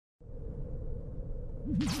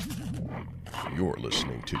You're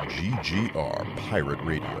listening to GGR Pirate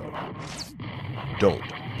Radio. Don't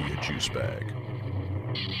be a juice bag.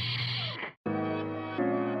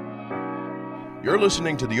 You're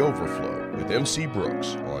listening to The Overflow with MC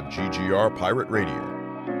Brooks on GGR Pirate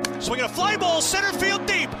Radio. Swinging a fly ball, center field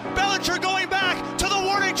deep. Bellinger going back to the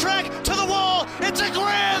warning track, to the wall. It's a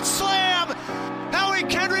grand slam. Howie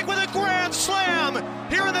Kendrick with a grand slam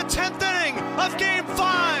here in the 10th inning of Game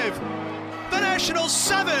 5. The Nationals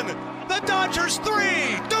 7, the Dodgers 3.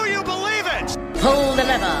 Do you believe it? Pull the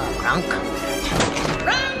lever, Gronk.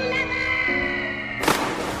 Roll lever!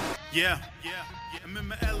 Yeah.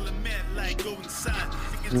 Remember element like go inside.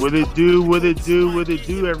 What it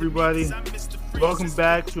do, everybody? Welcome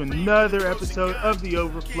back to another episode of The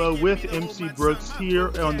Overflow with MC Brooks here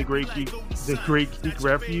on the Great Geek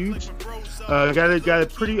Refuge. Got a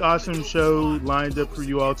pretty awesome show lined up for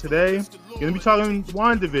you all today. Gonna be talking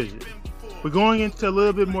Wandavision. We're going into a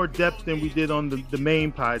little bit more depth than we did on the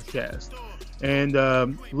main podcast. And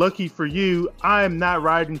lucky for you, I am not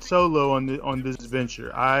riding solo on this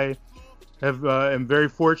venture. I am very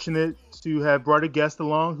fortunate to have brought a guest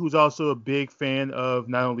along who's also a big fan of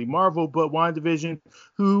not only Marvel but WandaVision,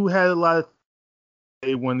 who had a lot of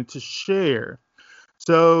they wanted to share.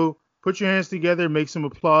 So put your hands together, make some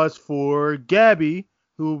applause for Gabby,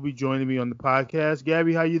 who will be joining me on the podcast.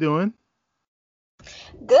 Gabby, how you doing?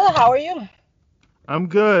 Good. How are you? I'm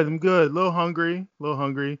good. A little hungry.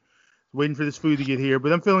 Waiting for this food to get here,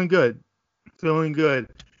 but I'm feeling good. And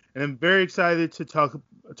I'm very excited to talk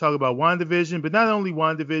about WandaVision, but not only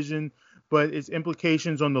WandaVision, but its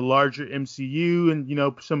implications on the larger MCU and,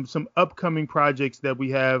 some upcoming projects that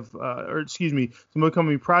we have, some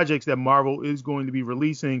upcoming projects that Marvel is going to be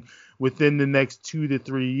releasing within the next 2 to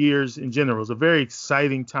 3 years in general. It's a very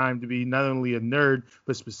exciting time to be not only a nerd,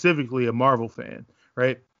 but specifically a Marvel fan,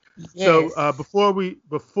 right? Yes. So before we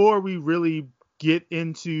really get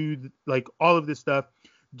into all of this stuff,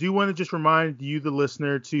 do want to just remind you, the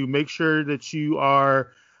listener, to make sure that you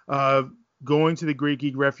are going to the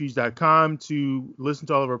greatgeekrefuge.com to listen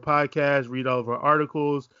to all of our podcasts, read all of our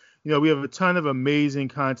articles. We have a ton of amazing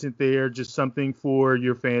content there, just something for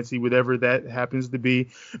your fancy, whatever that happens to be.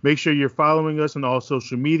 Make sure you're following us on all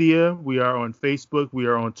social media. We are on Facebook. We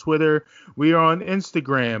are on Twitter. We are on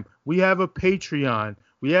Instagram. We have a Patreon.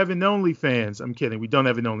 We have an OnlyFans. I'm kidding. We don't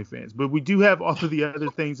have an OnlyFans, but we do have all of the other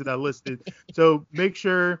things that I listed. So make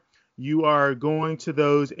sure you are going to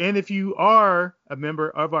those. And if you are a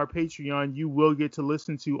member of our Patreon, you will get to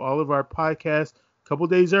listen to all of our podcasts a couple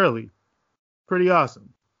days early. Pretty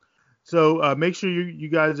awesome. So make sure you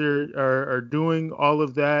guys are doing all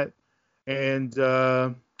of that. And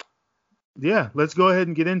let's go ahead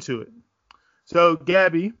and get into it. So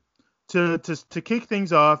Gabby, to kick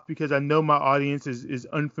things off, because I know my audience is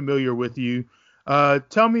unfamiliar with you,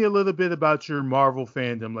 tell me a little bit about your Marvel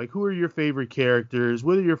fandom. Like, who are your favorite characters?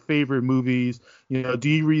 What are your favorite movies? Do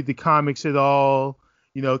you read the comics at all?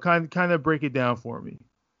 Kind of break it down for me.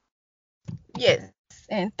 Yes,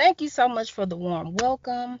 and thank you so much for the warm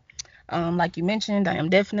welcome. Like you mentioned, I am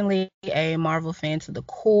definitely a Marvel fan to the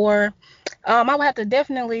core. I would have to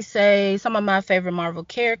definitely say some of my favorite Marvel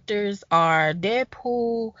characters are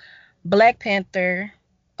Deadpool, Black Panther,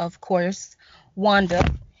 of course, Wanda,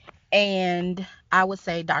 and I would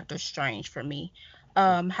say Doctor Strange for me.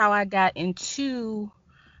 How I got into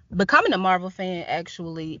becoming a Marvel fan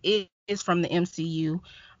actually is from the MCU,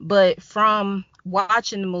 but from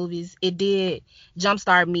watching the movies, it did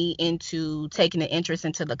jumpstart me into taking an interest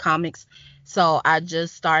into the comics. So I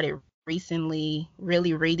just started recently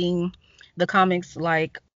really reading the comics.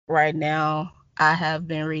 Like right now, I have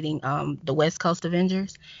been reading the West Coast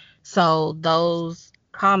Avengers. So those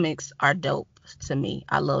comics are dope to me.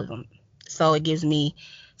 I love them. So it gives me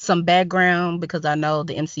some background, because I know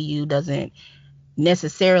the MCU doesn't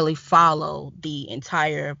necessarily follow the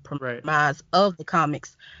entire premise of the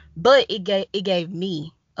comics, but it gave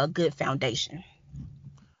me a good foundation.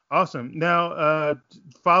 Awesome. Now,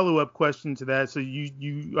 follow-up question to that. So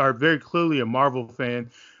you are very clearly a Marvel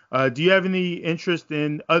fan. Do you have any interest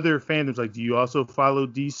in other fandoms? Like, do you also follow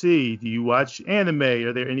DC? Do you watch anime?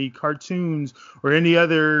 Are there any cartoons or any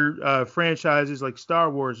other franchises like Star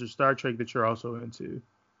Wars or Star Trek that you're also into?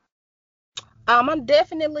 I'm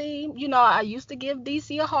definitely, I used to give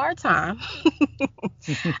DC a hard time.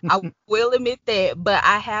 I will admit that, but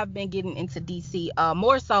I have been getting into DC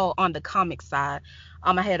more so on the comic side.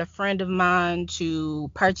 I had a friend of mine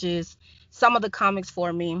to purchase some of the comics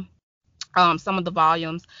for me. Some of the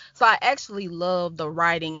volumes. So I actually love the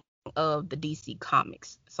writing of the DC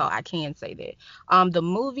comics. So I can say that. The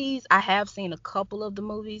movies, I have seen a couple of the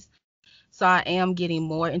movies. So I am getting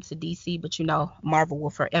more into DC, but Marvel will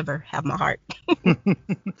forever have my heart.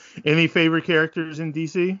 Any favorite characters in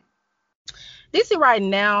DC? DC right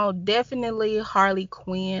now, definitely Harley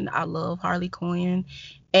Quinn. I love Harley Quinn.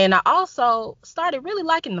 And I also started really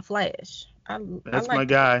liking The Flash. I That's my like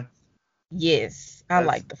guy. Yes, I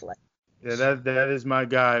like The Flash. Yeah, that is my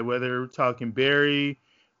guy. Whether we're talking Barry,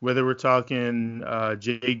 whether we're talking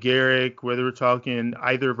Jay Garrick, whether we're talking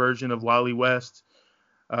either version of Wally West.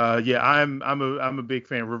 Yeah, I'm a big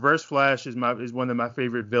fan. Reverse Flash is one of my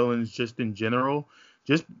favorite villains just in general,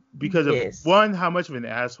 just because of one, how much of an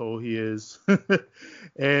asshole he is,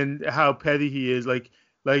 and how petty he is. Like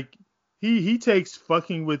he takes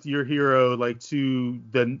fucking with your hero like to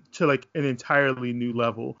like an entirely new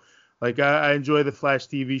level. Like I enjoy the Flash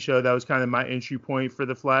TV show. That was kind of my entry point for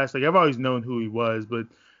the Flash. Like I've always known who he was, but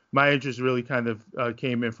my interest really kind of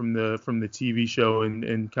came in from the TV show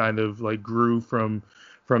and kind of like grew from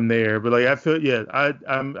there. But like I feel, yeah,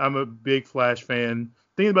 I'm a big Flash fan.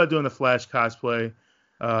 Thinking about doing a Flash cosplay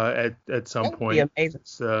at some point. Be amazing.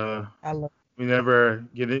 I love. We never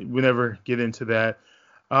get into that.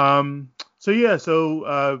 But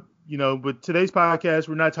today's podcast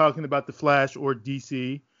we're not talking about the Flash or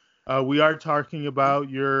DC. We are talking about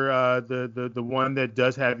your the one that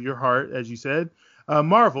does have your heart, as you said,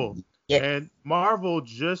 Marvel. Yes. And Marvel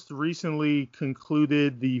just recently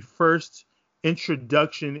concluded the first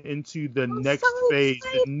introduction into the next phase,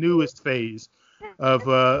 the newest phase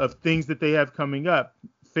of things that they have coming up.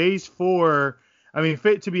 Phase 4. I mean,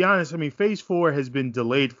 to be honest, Phase 4 has been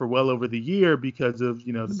delayed for well over the year because of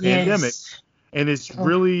the pandemic, and it's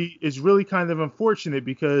really kind of unfortunate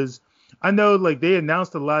because I know like they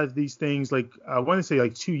announced a lot of these things like I want to say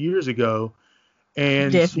like 2 years ago,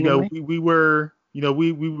 and Definitely. we were we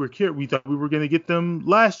thought we were going to get them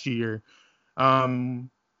last year, and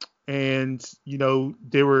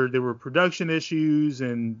there were production issues,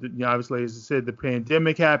 and obviously as I said the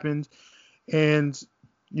pandemic happened, and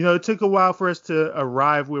it took a while for us to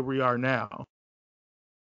arrive where we are now.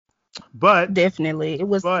 But definitely it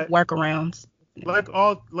was workarounds. Like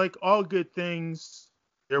all good things,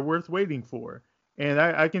 they're worth waiting for. And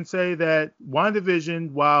I can say that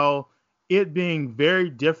WandaVision, while it being very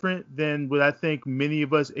different than what I think many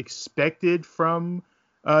of us expected from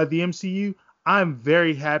the MCU, I'm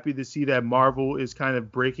very happy to see that Marvel is kind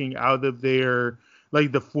of breaking out of their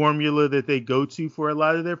like the formula that they go to for a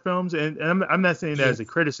lot of their films. And I'm not saying that as a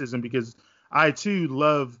criticism because I too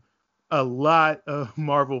love a lot of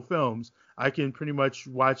Marvel films. I can pretty much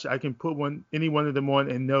I can put any one of them on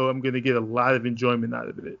and know I'm going to get a lot of enjoyment out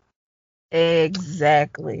of it.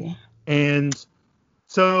 Exactly. And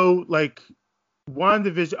so like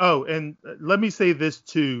WandaVision. Oh, and let me say this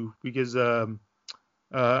too, because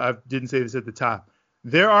I didn't say this at the top.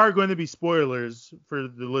 There are going to be spoilers for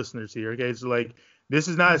the listeners here. Okay. So like, this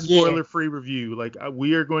is not a spoiler-free review. Like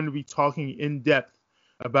we are going to be talking in depth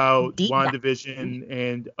about WandaVision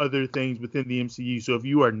and other things within the MCU. So if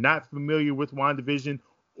you are not familiar with WandaVision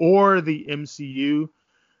or the MCU,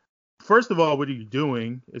 first of all, what are you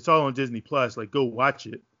doing? It's all on Disney Plus. Like, go watch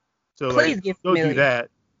it. So please go do that.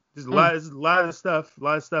 There's a lot of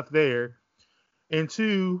stuff there. And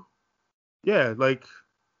two, yeah, like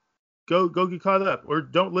go get caught up, or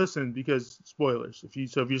don't listen because spoilers. If you're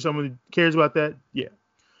someone who cares about that, yeah.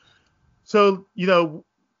 So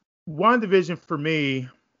WandaVision for me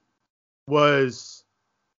was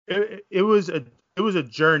it was a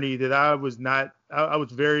journey that I was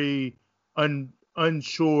very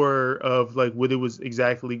unsure of like what it was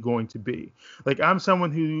exactly going to be. Like I'm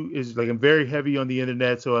someone who is like I'm very heavy on the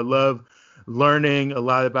internet, so I love learning a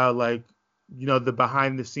lot about like the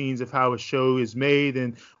behind the scenes of how a show is made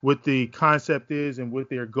and what the concept is and what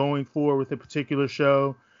they're going for with a particular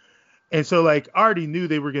show. And so like I already knew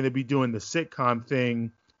they were going to be doing the sitcom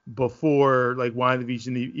thing before like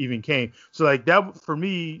WandaVision even came. So like that for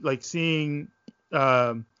me, like seeing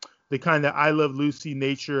the kind of I Love Lucy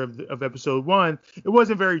nature of episode 1, it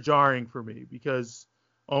wasn't very jarring for me because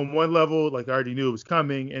on one level, like I already knew it was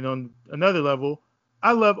coming, and on another level,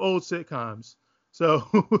 I love old sitcoms. So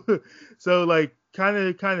like kind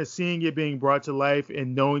of seeing it being brought to life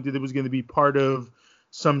and knowing that it was going to be part of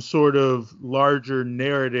some sort of larger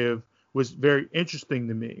narrative was very interesting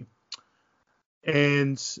to me.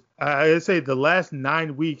 And I'd say the last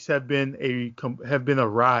 9 weeks have been a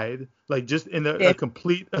ride, like just in a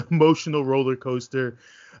complete emotional roller coaster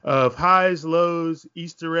of highs, lows,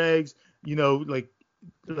 Easter eggs, like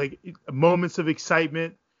moments of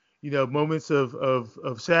excitement, moments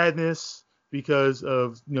of sadness because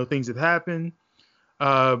of things that happen.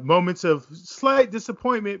 moments of slight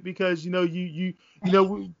disappointment because you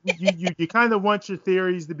kind of want your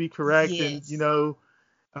theories to be correct, and Yes.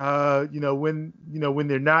 when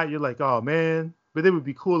they're not, you're like, oh man, but it would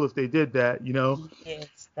be cool if they did that.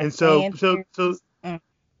 Yes. The And so fan so so theories. Mm.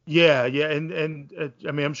 yeah, and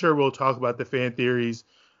I mean, I'm sure we'll talk about the fan theories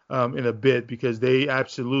in a bit because they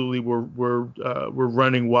absolutely were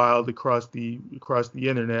running wild across the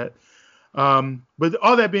internet. But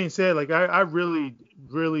all that being said, like I really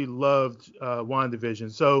really loved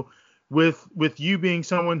WandaVision. So with you being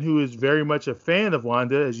someone who is very much a fan of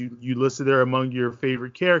Wanda, as you listed her among your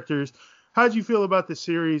favorite characters, how did you feel about the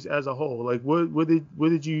series as a whole? Like what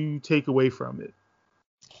did you take away from it?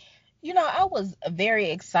 I was very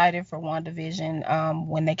excited for WandaVision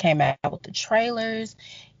when they came out with the trailers.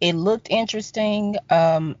 It looked interesting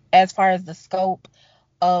as far as the scope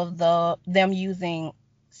of them using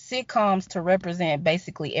sitcoms to represent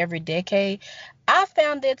basically every decade. I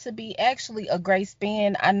found it to be actually a great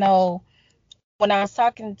spin. I know when I was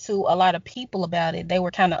talking to a lot of people about it, they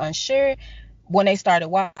were kind of unsure when they started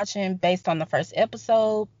watching based on the first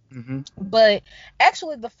episode. Mm-hmm. But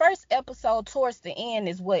actually, the first episode towards the end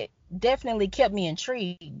is what definitely kept me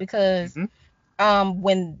intrigued because Mm-hmm.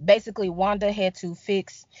 when basically Wanda had to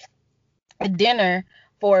fix a dinner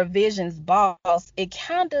for Vision's boss, it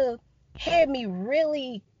kind of had me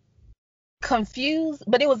really confused,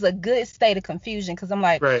 but it was a good state of confusion because I'm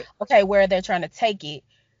like, Right. okay, where they're trying to take it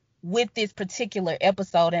with this particular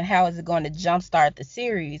episode and how is it going to jumpstart the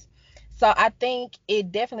series. So I think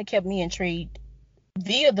it definitely kept me intrigued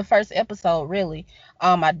via the first episode, really.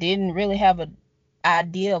 I didn't really have an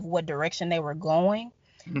idea of what direction they were going,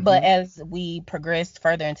 but Mm-hmm. as we progressed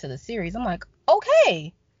further into the series, I'm like,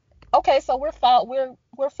 okay, so we're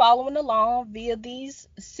following along via these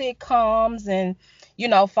sitcoms and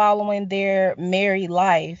following their married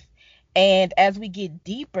life. And as we get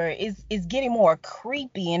deeper, it's getting more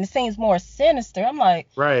creepy and it seems more sinister. I'm like,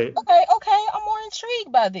 Right. okay, I'm more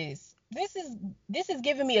intrigued by this. This is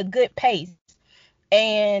giving me a good pace.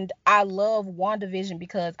 And I love WandaVision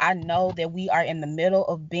because I know that we are in the middle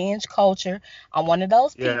of binge culture. I'm one of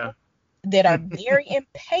those Yeah. people that are very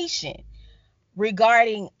impatient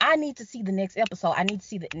regarding I need to see the next episode. I need to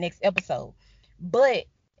see the next episode. But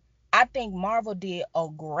I think Marvel did a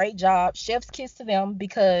great job. Chef's kiss to them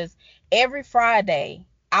because every Friday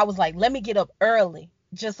I was like, let me get up early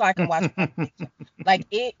just so I can watch WandaVision. Like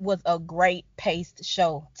it was a great paced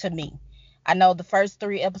show to me. I know the first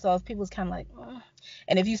 3 episodes, people was kind of like, "Ugh."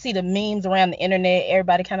 And if you see the memes around the internet,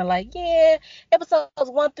 everybody kind of like, yeah, episodes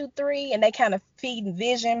 1 through 3, and they kind of feeding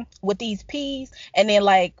Vision with these peas, and then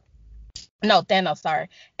like, no, Thanos, sorry,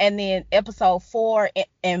 and then episode 4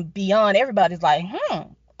 and beyond, everybody's like,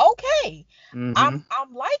 okay, Mm-hmm.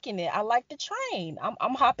 I'm liking it. I like the train.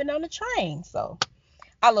 I'm hopping on the train. So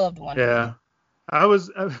I loved WandaVision. Yeah. I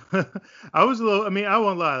was I was a little, I mean, I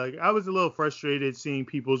won't lie, like I was a little frustrated seeing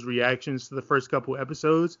people's reactions to the first couple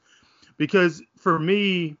episodes because for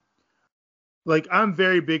me, like I'm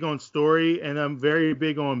very big on story and I'm very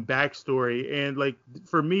big on backstory, and like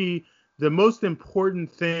for me the most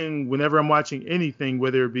important thing whenever I'm watching anything,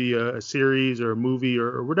 whether it be a series or a movie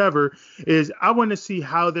or whatever, is I want to see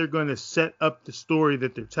how they're going to set up the story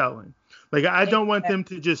that they're telling. Like I don't want them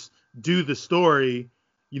to just do the story,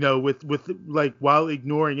 with like while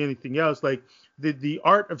ignoring anything else. Like the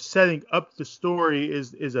art of setting up the story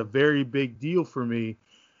is a very big deal for me,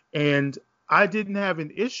 and I didn't have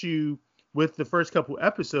an issue with the first couple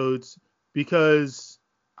episodes because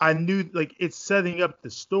I knew like it's setting up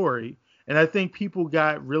the story. And I think people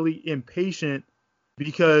got really impatient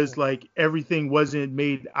because like everything wasn't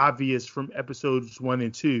made obvious from episodes 1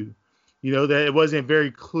 and 2. That it wasn't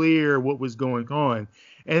very clear what was going on.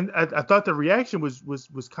 And I thought the reaction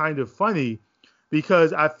was kind of funny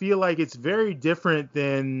because I feel like it's very different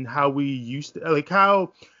than how we used to, like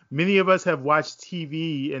how many of us have watched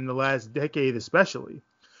TV in the last decade, especially.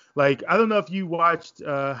 Like, I don't know if you watched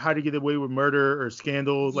How to Get Away with Murder or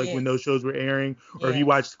Scandal, like when those Yes. shows were airing, or if you Yes.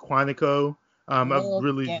 watched Quantico. I've Love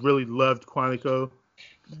really, Scandal. really loved Quantico.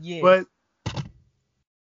 Yes. But,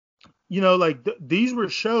 like these were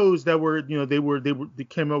shows that were, they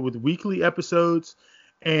came out with weekly episodes.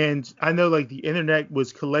 And I know like the internet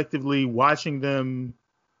was collectively watching them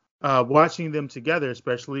together,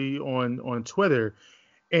 especially on Twitter.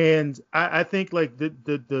 And I think like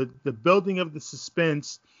the building of the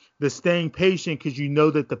suspense, the staying patient because you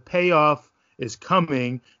know that the payoff is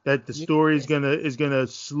coming, that the story is gonna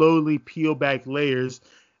slowly peel back layers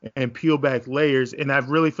and peel back layers. And I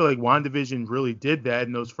really feel like WandaVision really did that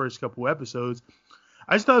in those first couple episodes.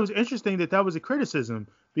 I just thought it was interesting that was a criticism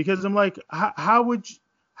because I'm like, how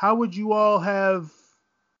would you all have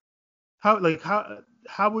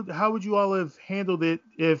how would you all have handled it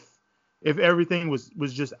if everything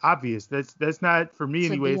was just obvious? That's not, for me To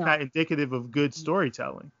anyway, be it's honest. not indicative of good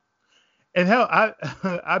storytelling. And hell,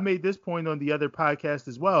 I made this point on the other podcast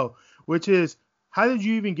as well, which is, how did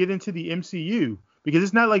you even get into the MCU? Because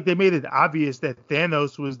it's not like they made it obvious that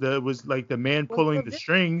Thanos was like the man pulling the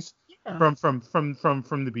strings Yeah.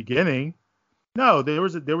 from the beginning. No, there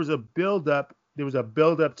was a build up. There was a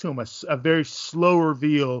build up to him, a very slow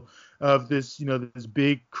reveal of this, this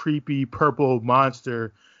big creepy purple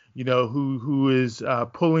monster, who is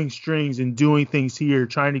pulling strings and doing things here,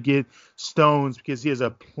 trying to get stones because he has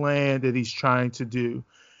a plan that he's trying to do.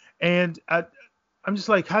 And I'm just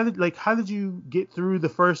like, how did you get through the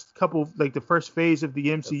first couple, like the first phase of the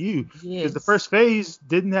MCU? Because the first phase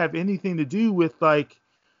didn't have anything to do with like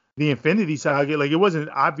the Infinity Saga. Like, it wasn't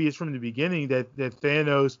obvious from the beginning that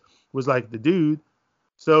Thanos was like the dude.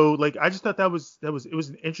 So like, I just thought it was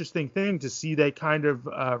an interesting thing to see that kind of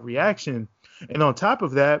reaction. And on top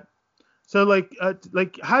of that, so like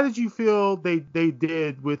how did you feel they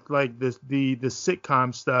did with like the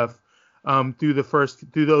sitcom stuff through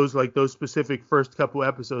those specific first couple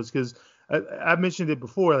episodes? Because I mentioned it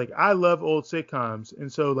before, like I love old sitcoms,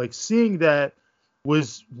 and so like seeing that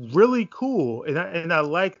was really cool, and I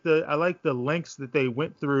like the lengths that they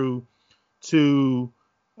went through to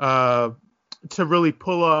really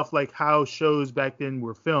pull off like how shows back then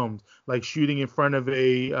were filmed, like shooting in front of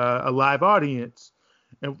a live audience,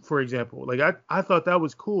 and for example, like I thought that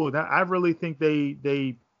was cool, and I really think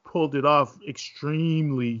they pulled it off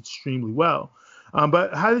extremely well.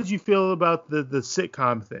 But how did you feel about the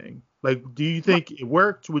sitcom thing? Like, do you think it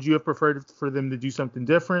worked? Would you have preferred for them to do something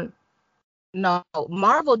different? No,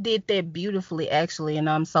 Marvel did that beautifully, actually, and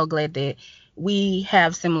I'm so glad that we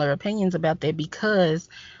have similar opinions about that, because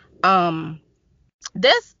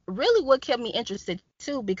that's really what kept me interested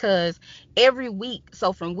too, because every week,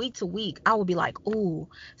 so from week to week, I would be like, ooh,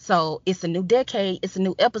 so it's a new decade, it's a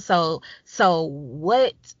new episode, so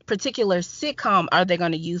what particular sitcom are they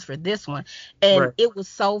going to use for this one? And Right. it was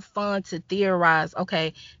so fun to theorize,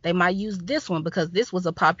 okay, they might use this one because this was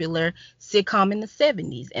a popular sitcom in the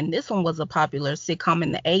 70s, and this one was a popular sitcom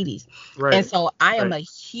in the 80s. Right. And so I am Right. a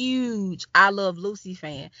huge I Love Lucy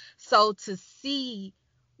fan. So to see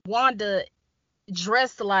Wanda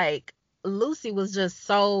dressed like Lucy was just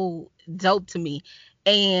so dope to me.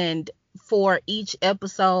 And for each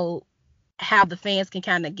episode, how the fans can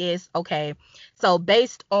kind of guess, okay, so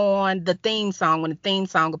based on the theme song, when the theme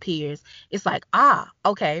song appears, it's like,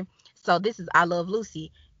 okay, so this is I Love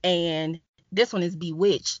Lucy, and this one is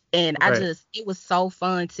Bewitched. And Right. it was so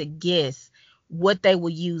fun to guess what they will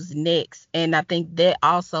use next. And I think that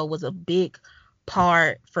also was a big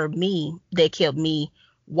part for me that kept me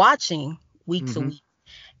watching week to Mhm. week.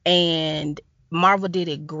 And Marvel did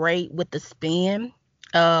it great with the spin,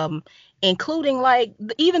 including like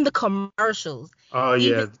even the commercials, Oh yeah,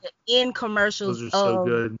 even the end commercials those are so of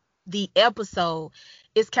good. the episode.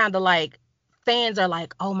 It's kind of like fans are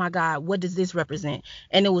like, oh my God, what does this represent?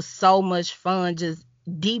 And it was so much fun just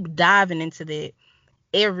deep diving into that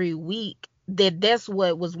every week. That's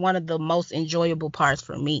what was one of the most enjoyable parts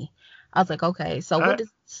for me. I was like, okay, so what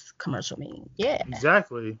does this commercial mean? Yeah.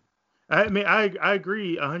 Exactly. I mean, I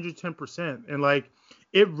agree 110%. And like,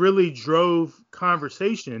 it really drove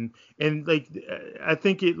conversation. And like, I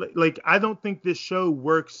think I don't think this show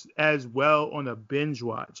works as well on a binge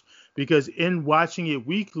watch, because in watching it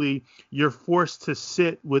weekly, you're forced to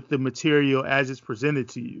sit with the material as it's presented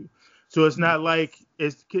to you. So it's not like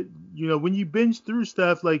when you binge through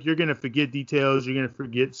stuff, like you're going to forget details. You're going to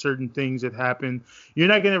forget certain things that happen. You're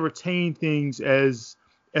not going to retain things as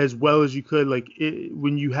well as you could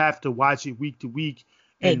when you have to watch it week to week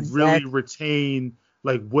and really Exactly. retain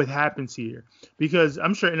like what happens here. Because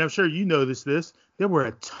I'm sure you noticed this, there were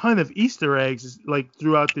a ton of Easter eggs like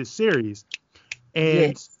throughout this series,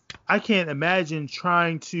 and Yes. I can't imagine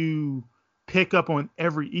trying to pick up on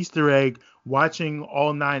every Easter egg watching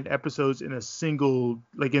all 9 episodes in a single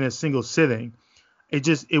sitting.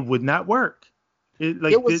 It would not work.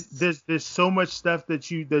 It was There's so much stuff that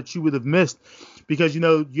you would have missed, because you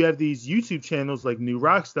have these YouTube channels like New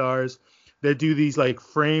Rockstars that do these like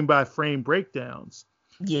frame by frame breakdowns,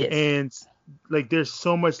 yes. and like there's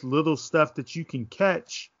so much little stuff that you can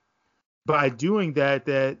catch by doing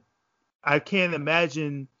that I can't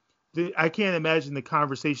imagine the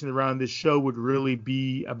conversation around this show would really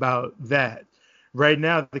be about that. Right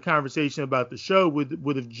now, the conversation about the show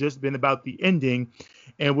would have just been about the ending,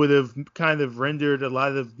 and would have kind of rendered a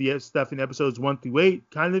lot of the stuff in episodes 1 through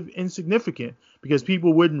 8 kind of insignificant, because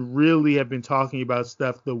people wouldn't really have been talking about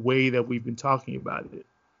stuff the way that we've been talking about it.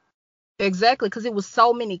 Exactly, because it was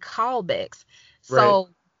so many callbacks. Right. So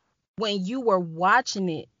when you were watching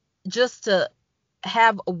it, just to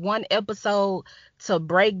have one episode to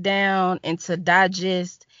break down and to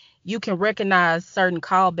digest, you can recognize certain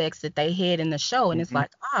callbacks that they had in the show. And it's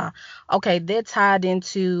like, okay, they're tied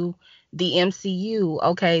into the MCU.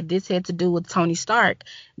 Okay, this had to do with Tony Stark.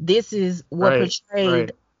 This is what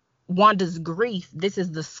portrayed Wanda's grief. This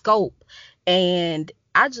is the scope. And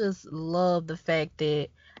I just love the fact that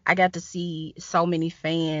I got to see so many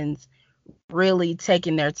fans really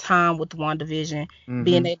taking their time with WandaVision,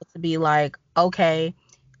 being able to be like, okay,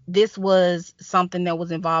 this was something that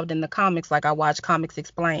was involved in the comics. Like, I watched Comics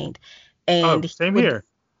Explained, and he Same would here. do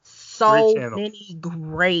so channel. many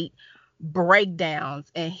great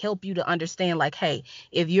breakdowns and help you to understand, like, hey,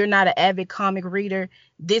 if you're not an avid comic reader,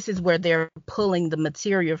 this is where they're pulling the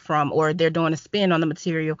material from, or they're doing a spin on the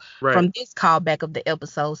material from this callback of the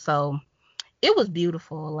episode. So it was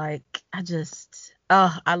beautiful. Like, I just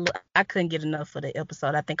I couldn't get enough of the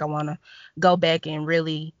episode. I think I want to go back and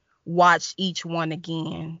really watch each one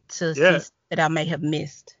again to see that I may have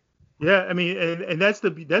missed. Yeah, I mean, and that's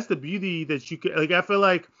the beauty that you can, like, I feel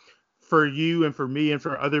like for you and for me and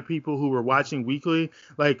for other people who were watching weekly,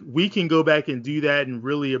 like, we can go back and do that and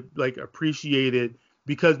really, like, appreciate it,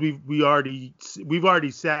 because we've already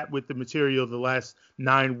sat with the material the last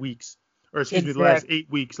 9 weeks, or excuse me, the last 8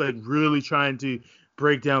 weeks, like, really trying to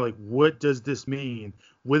break down, like, what does this mean?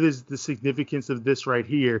 What is the significance of this right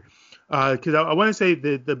here? Because I want to say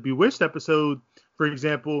the Bewitched episode, for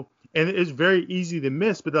example, and it's very easy to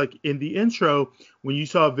miss, but like in the intro, when you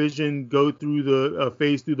saw Vision go through the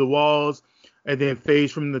phase through the walls, and then phase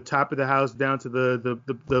from the top of the house down to the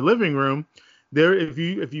living room, there, if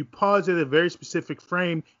you pause at a very specific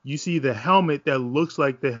frame, you see the helmet that looks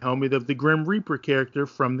like the helmet of the Grim Reaper character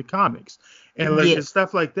from the comics, and like and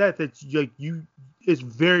stuff like that. That's like it's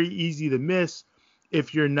very easy to miss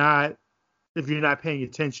if you're not paying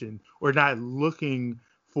attention or not looking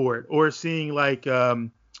for it, or seeing like I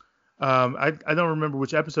don't remember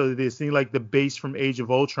which episode it is, seeing like the base from Age of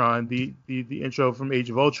Ultron, the intro from Age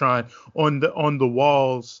of Ultron on the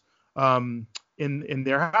walls in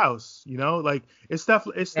their house, you know, like it's stuff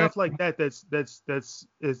like that that's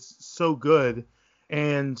so good.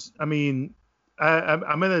 And I mean,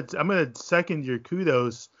 I'm gonna second your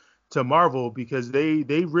kudos to Marvel, because they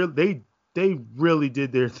really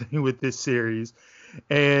did their thing with this series,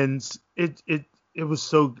 and it was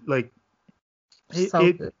so like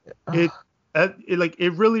it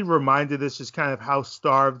really reminded us just kind of how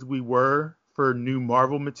starved we were for new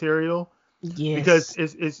Marvel material. Yes. Because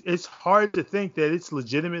it's hard to think that it's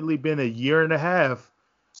legitimately been a year and a half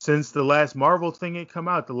since the last Marvel thing had come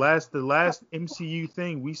out. The last MCU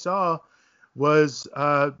thing we saw was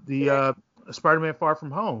the Spider-Man Far From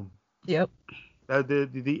Home. Yep.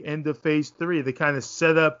 The end of Phase 3. They kind of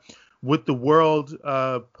set up what the world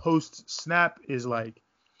post Snap is like,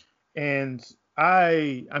 and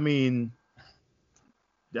I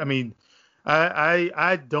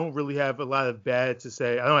don't really have a lot of bad to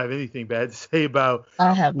say. I don't have anything bad to say about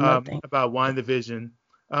about WandaVision.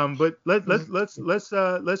 But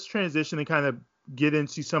let's transition and kind of get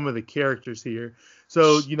into some of the characters here.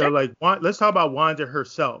 So, you know, like, let's talk about Wanda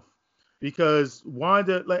herself, because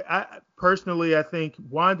Wanda, like, I think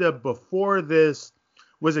Wanda before this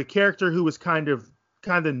was a character who was kind of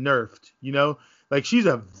nerfed, you know, like, she's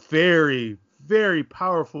a very, very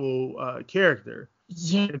powerful character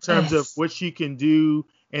in terms of what she can do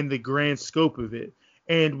and the grand scope of it.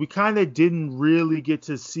 And we kind of didn't really get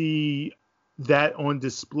to see that on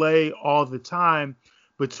display all the time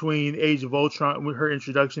between Age of Ultron, with her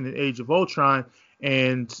introduction in Age of Ultron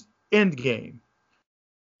and Endgame.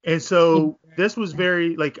 And so this was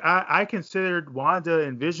very, like, I considered Wanda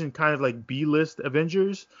and Vision kind of like B-list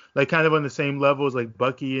Avengers, like kind of on the same level as like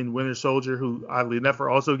Bucky and Winter Soldier, who oddly enough are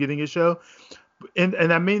also getting a show. And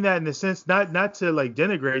I mean that in the sense, not to like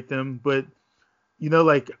denigrate them, but, you know,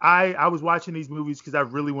 like I was watching these movies because I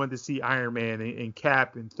really wanted to see Iron Man and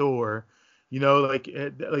Cap and Thor, you know, like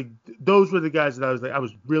those were the guys that I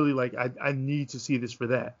was really like, I need to see this for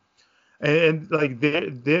that. And like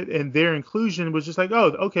their inclusion was just like,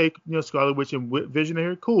 oh, okay, you know, Scarlet Witch and Vision are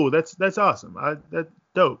here, cool, that's awesome, that's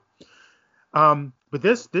dope. But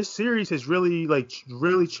this series has really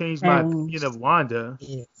changed my opinion of Wanda.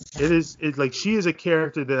 Yes. It's like, she is a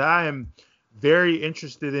character that I am very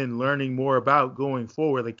interested in learning more about going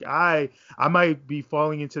forward. Like, I might be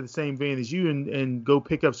falling into the same vein as you and go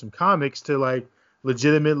pick up some comics to like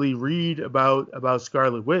legitimately read about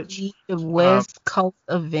Scarlet Witch. The West Coast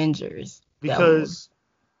Avengers. Because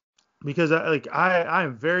I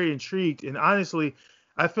am very intrigued, and honestly,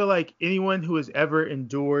 I feel like anyone who has ever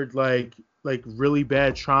endured like really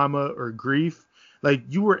bad trauma or grief, like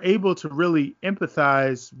you were able to really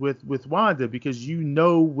empathize with Wanda because you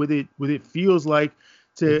know what it feels like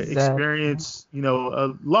to experience, you know,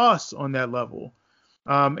 a loss on that level.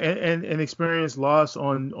 And experience loss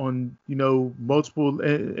on you know multiple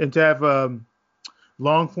and to have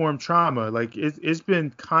long form trauma. Like it's been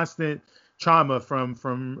constant trauma from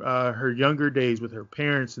her younger days with her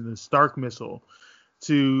parents and the Stark missile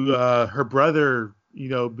to her brother, you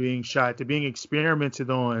know, being shot, to being experimented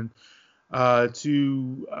on,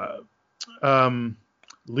 to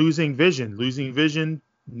losing vision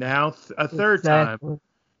now a third time.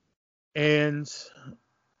 And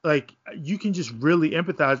like you can just really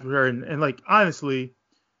empathize with her and like honestly,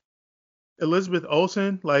 Elizabeth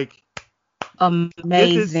Olsen, like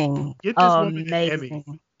Amazing. get this woman an Emmy.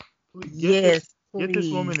 Amazing. Get this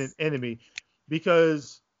woman an Emmy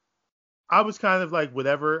because I was kind of like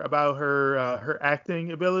whatever about her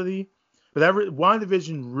acting ability, but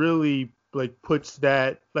WandaVision really like puts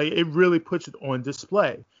that, like it really puts it on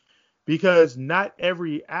display because not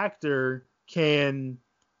every actor can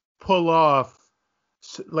pull off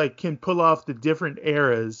the different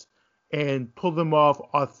eras and pull them off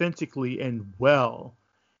authentically and well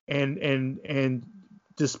and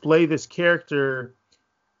display this character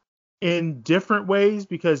in different ways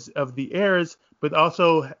because of the eras, but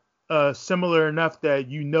also similar enough that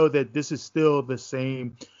you know that this is still the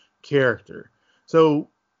same character. So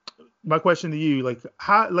my question to you, like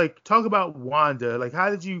talk about Wanda, like how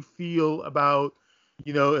did you feel about,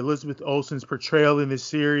 you know, Elizabeth Olsen's portrayal in this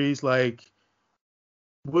series? Like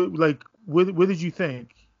what did you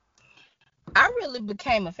think? I really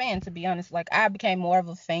became a fan, to be honest. Like I became more of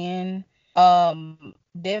a fan,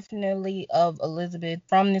 definitely of Elizabeth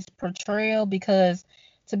from this portrayal because,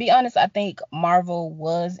 to be honest, I think Marvel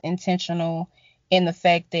was intentional in the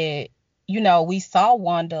fact that, you know, we saw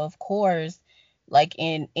Wanda, of course, like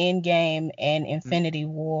in Endgame and Infinity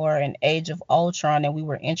War and Age of Ultron, and we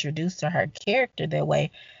were introduced to her character that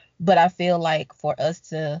way. But I feel like for us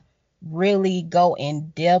to really go in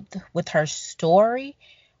depth with her story,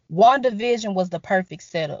 WandaVision was the perfect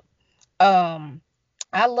setup.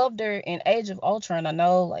 I loved her in Age of Ultron. I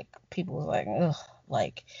know, like, people was like, ugh,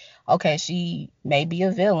 like, okay, she may be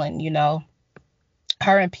a villain, you know,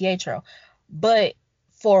 her and Pietro. But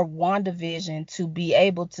for WandaVision to be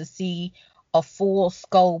able to see a full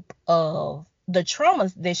scope of the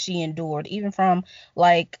traumas that she endured, even from,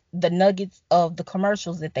 like, the nuggets of the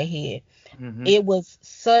commercials that they had, it was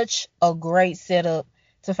such a great setup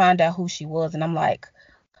to find out who she was. And I'm like,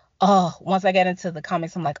 oh, once I got into the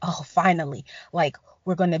comics, I'm like, oh, finally, like,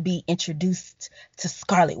 we're going to be introduced to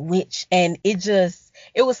Scarlet Witch. And it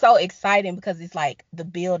was so exciting because it's like the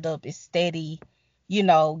build up is steady, you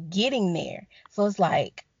know, getting there. So it's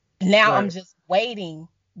like, now I'm just waiting.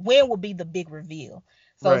 When will be the big reveal?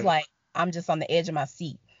 So it's like, I'm just on the edge of my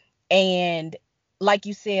seat. And like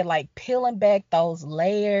you said, like peeling back those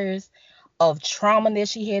layers of trauma that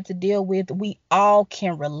she had to deal with, we all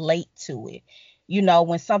can relate to it. You know,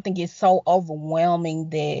 when something gets so overwhelming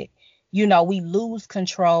that, you know, we lose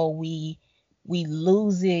control, we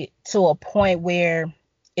lose it to a point where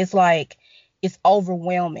it's like it's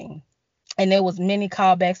overwhelming. And there was many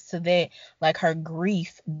callbacks to that, like her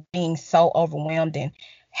grief being so overwhelmed and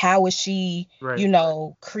how is she, you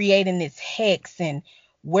know, creating this hex and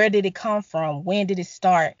where did it come from? When did it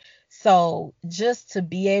start? So just to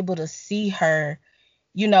be able to see her,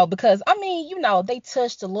 you know, because I mean, you know, they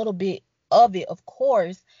touched a little bit of it, of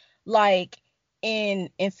course, like in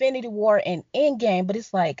Infinity War and Endgame, but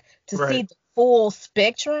it's like to see the full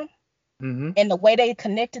spectrum and the way they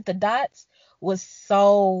connected the dots was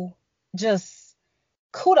so just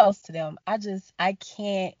kudos to them. I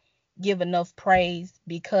can't give enough praise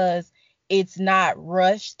because it's not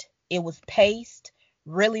rushed. It was paced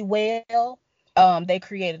really well. They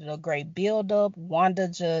created a great build up. Wanda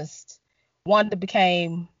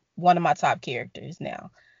became one of my top characters now.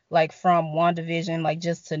 Like from WandaVision, like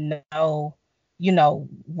just to know, you know,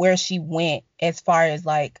 where she went as far as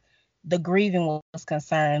like the grieving was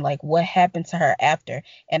concerned, like what happened to her after.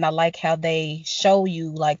 And I like how they show you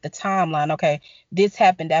like the timeline. Okay, this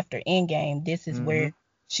happened after Endgame. This is where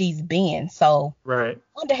she's been. So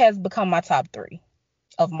Wanda has become my top 3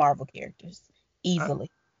 of Marvel characters easily.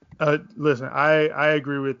 Listen, I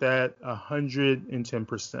agree with that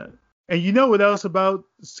 110%. And you know what else about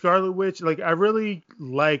Scarlet Witch? Like, I really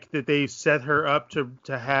like that they set her up to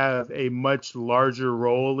have a much larger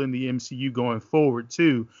role in the MCU going forward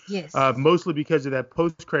too. Yes. Mostly because of that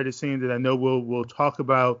post-credit scene that I know we'll talk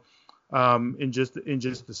about in just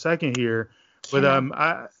a second here. But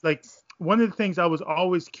I like one of the things I was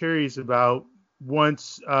always curious about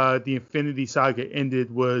once the Infinity Saga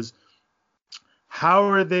ended was how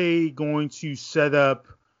are they going to set up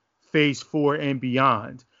Phase 4 and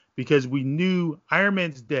beyond? Because we knew Iron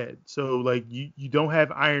Man's dead. So, like, you don't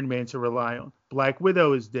have Iron Man to rely on. Black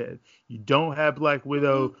Widow is dead. You don't have Black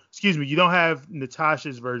Widow. Excuse me. You don't have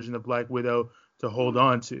Natasha's version of Black Widow to hold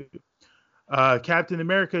on to. Captain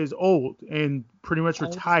America is old and pretty much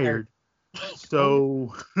retired.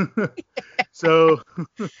 So,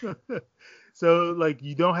 so like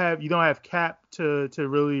you don't have Cap to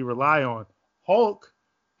really rely on. Hulk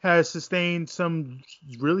has sustained some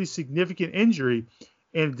really significant injury,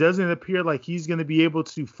 and it doesn't appear like he's going to be able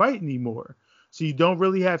to fight anymore. So you don't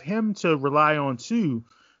really have him to rely on too.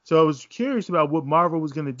 So I was curious about what Marvel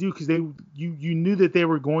was going to do, because you knew that they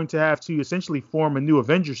were going to have to essentially form a new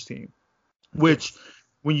Avengers team, which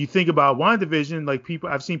when you think about WandaVision, like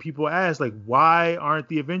I've seen people ask, like, why aren't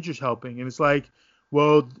the Avengers helping? And it's like,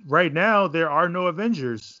 well, right now there are no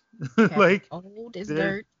Avengers. Like old as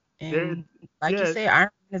dirt, and like you said,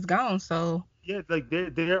 Iron Man is gone. So yeah, like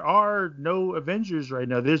there are no Avengers right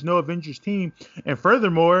now. There's no Avengers team, and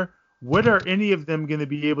furthermore, what are any of them going to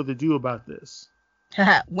be able to do about this?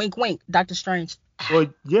 Wink, wink, Doctor Strange. Well,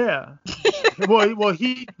 yeah. well,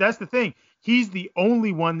 that's the thing. He's the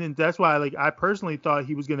only one, and that's why, like, I personally thought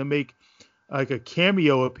he was going to make like a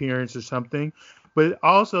cameo appearance or something. But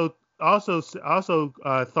also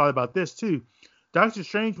thought about this too. Doctor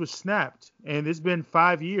Strange was snapped, and it's been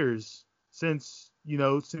 5 years since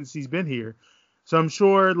he's been here. So I'm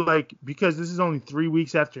sure, like, because this is only 3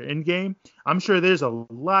 weeks after Endgame, I'm sure there's a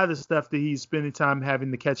lot of stuff that he's spending time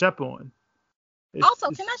having to catch up on.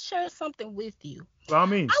 Can I share something with you? By all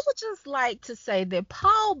means. I would just like to say that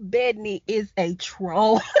Paul Bettany is a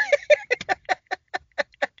troll.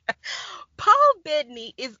 Paul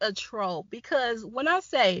Bettany is a troll, because when I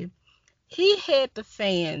say he had the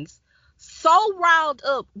fans so riled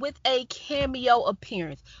up with a cameo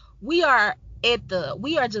appearance, we are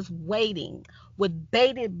just waiting with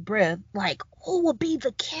bated breath, like, who will be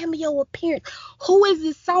the cameo appearance? Who is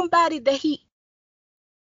this somebody that he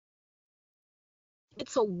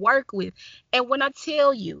to work with? And when I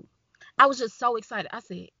tell you, I was just so excited. I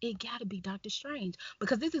said, it gotta be Doctor Strange,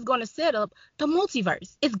 because this is going to set up the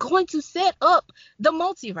multiverse. It's going to set up the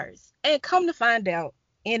multiverse. And come to find out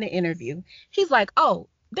in an interview, he's like, oh,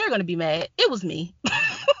 they're going to be mad. It was me.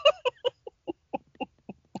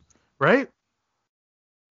 Right?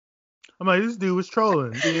 I'm like, this dude was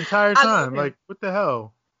trolling the entire time. Like, what the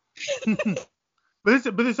hell? But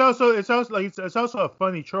it's also a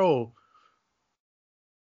funny troll.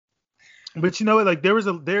 But you know what? Like, there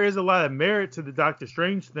is a lot of merit to the Doctor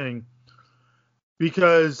Strange thing,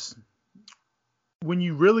 because when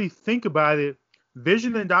you really think about it,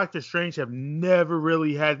 Vision and Doctor Strange have never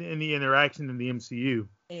really had any interaction in the MCU.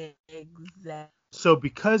 Exactly. So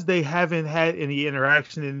because they haven't had any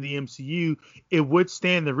interaction in the MCU, it would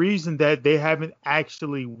stand the reason that they haven't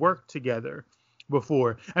actually worked together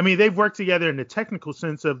before. I mean, they've worked together in the technical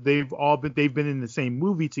sense of they've been in the same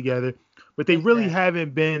movie together, but they really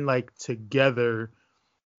haven't been like together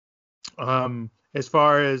as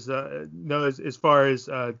far as the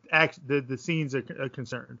scenes are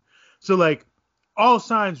concerned. So like all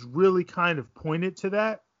signs really kind of pointed to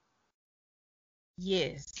that.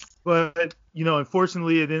 Yes. But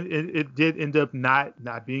unfortunately, it did end up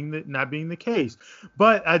not being the case.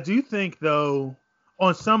 But I do think, though,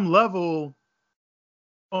 on some level,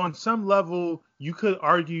 you could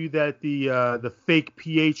argue that the fake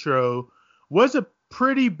Pietro was a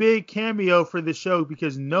pretty big cameo for the show,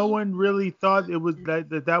 because no one really thought it was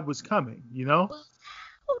that was coming. But how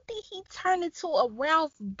did he turn into a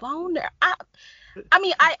Ralph Boner? I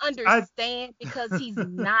mean, I understand because he's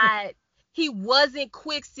not. He wasn't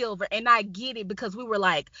Quicksilver, and I get it, because we were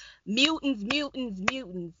like, mutants.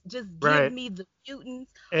 Just give me the mutants.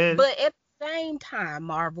 But at the same time,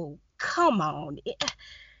 Marvel, come on.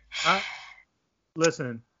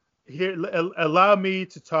 Listen, here, allow me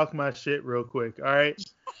to talk my shit real quick, all right?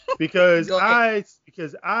 Because I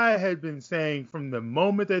had been saying from the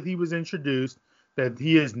moment that he was introduced that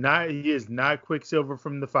he is not Quicksilver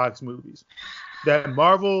from the Fox movies. That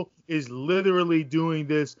Marvel is literally doing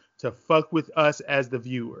this to fuck with us as the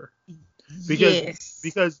viewer.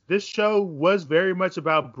 Because this show was very much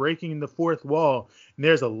about breaking the fourth wall. And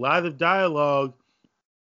there's a lot of dialogue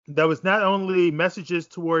that was not only messages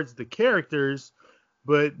towards the characters,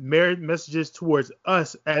 but messages towards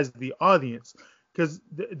us as the audience. Because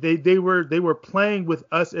they were playing with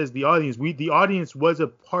us as the audience. The audience was a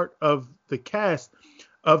part of the cast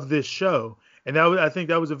of this show. And I think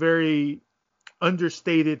that was a very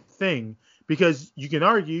understated thing, because you can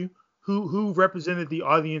argue who represented the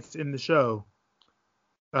audience in the show?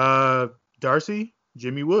 Darcy,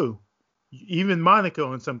 Jimmy Woo, even Monica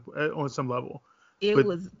on some level.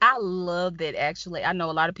 I love that, actually. I know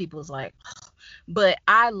a lot of people was like, but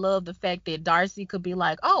I love the fact that Darcy could be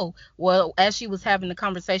like, oh, well, as she was having the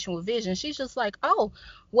conversation with Vision, she's just like, oh,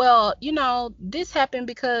 well, this happened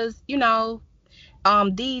because,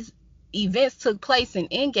 these events took place in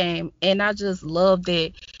Endgame, and I just love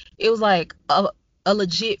that it was like a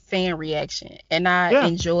legit fan reaction, and I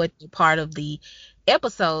enjoyed the part of the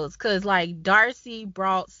episodes because like Darcy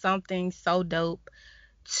brought something so dope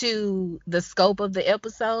to the scope of the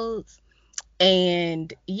episodes.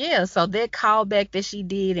 And so that callback that she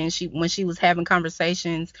did, and when she was having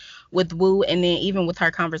conversations with Wu, and then even with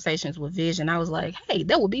her conversations with Vision, I was like, hey,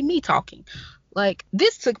 that would be me talking. Like,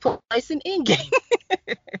 this took place in Endgame.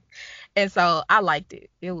 And so I liked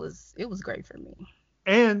it. It was great for me.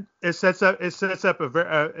 And it sets up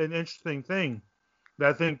an interesting thing that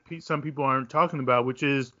I think some people aren't talking about, which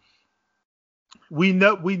is we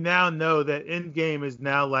now know that Endgame is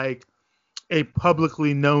now like a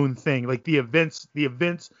publicly known thing. Like the events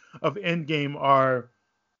of Endgame are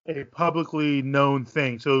a publicly known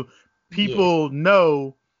thing. So people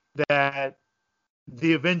know that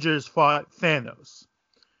the Avengers fought Thanos.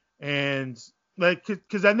 And like,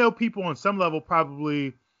 because I know people on some level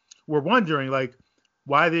probably were wondering, like,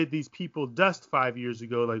 why did these people dust 5 years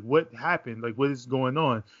ago? Like, what happened? Like, what is going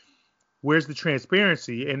on? Where's the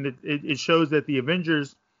transparency? And it shows that the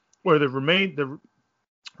Avengers, or the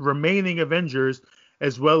remaining Avengers,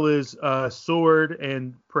 as well as Sword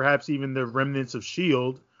and perhaps even the remnants of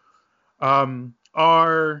S.H.I.E.L.D.,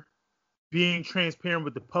 are being transparent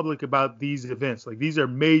with the public about these events. Like, these are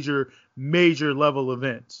major level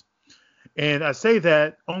events. And I say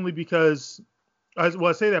that only because, I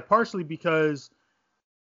say that partially because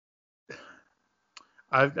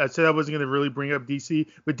I said I wasn't going to really bring up DC,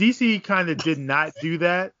 but DC kind of did not do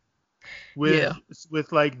that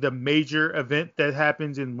with like the major event that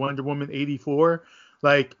happens in Wonder Woman 84.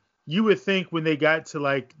 Like, you would think when they got to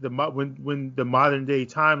like when the modern day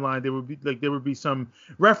timeline, there would be some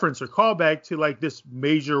reference or callback to like this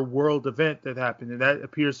major world event that happened, and that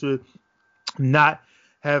appears to not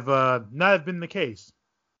have been the case.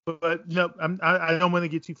 But no, I don't want to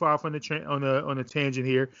get too far off on a tangent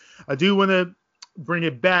here. I do want to bring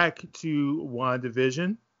it back to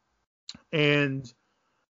WandaVision, and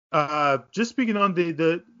just speaking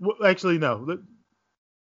on actually no.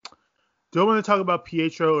 Do I want to talk about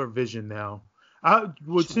Pietro or Vision now?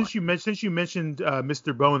 Sure. Since you mentioned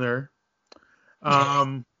Mr. Boner,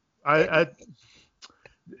 I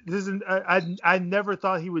never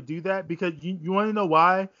thought he would do that, because you want to know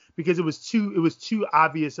why? Because it was too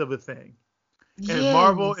obvious of a thing. And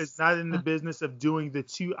Marvel is not in the business of doing the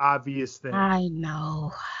too obvious thing. I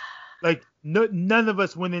know. Like, none of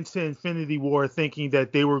us went into Infinity War thinking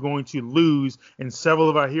that they were going to lose and several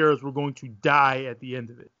of our heroes were going to die at the end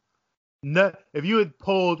of it. If you had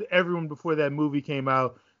polled everyone before that movie came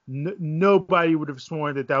out, nobody would have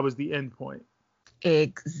sworn that was the end point.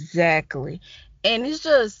 Exactly. And it's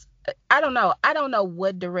just, I don't know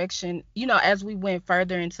what direction, as we went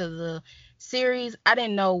further into the series, I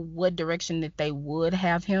didn't know what direction that they would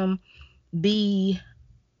have him be,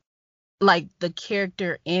 like, the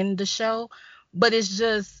character in the show. But it's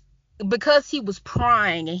just because he was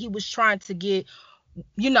prying and he was trying to get,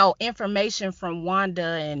 information from Wanda,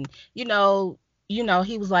 and he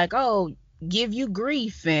was like, oh, give you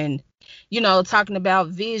grief, and talking about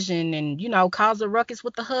Vision, and cause a ruckus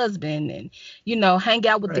with the husband, and hang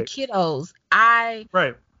out with the kiddos. I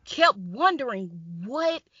kept wondering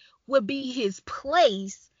what would be his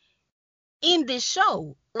place in this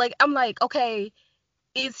show. Like, I'm like, okay,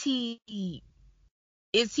 is he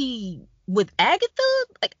with Agatha?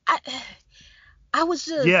 Like, I was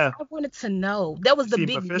just, I wanted to know. That was the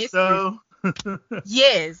big Mephisto? Mystery.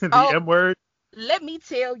 Yes. The M word. Let me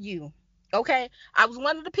tell you. Okay, I was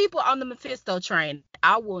one of the people on the Mephisto train.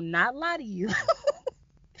 I will not lie to you.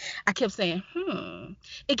 I kept saying,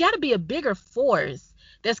 it got to be a bigger force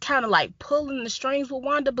that's kind of like pulling the strings with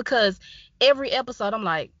Wanda, because every episode I'm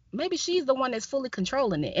like, maybe she's the one that's fully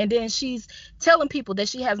controlling it. And then she's telling people that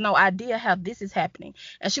she has no idea how this is happening.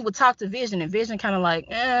 And she would talk to Vision, and Vision kind of like,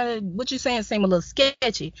 what you saying seemed a little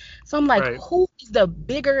sketchy. So I'm like, who is the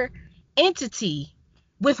bigger entity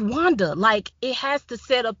with Wanda? Like, it has to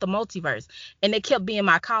set up the multiverse. And it kept being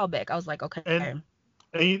my callback. I was like, okay.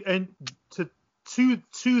 And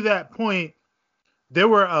to that point, there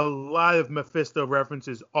were a lot of Mephisto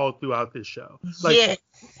references all throughout this show. Like,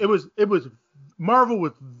 it was Marvel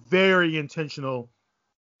was very intentional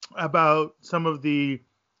about some of the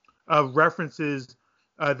references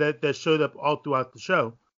that showed up all throughout the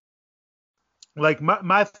show. Like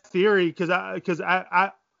my theory, because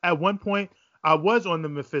I at one point I was on the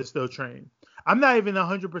Mephisto train. I'm not even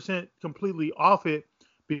 100% completely off it,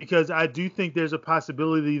 because I do think there's a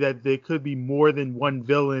possibility that there could be more than one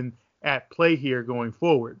villain at play here going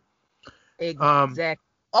forward. Exactly.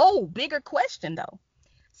 Bigger question though.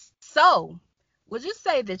 So, would you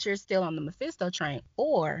say that you're still on the Mephisto train,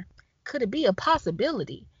 or could it be a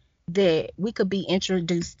possibility that we could be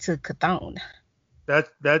introduced to Chthon?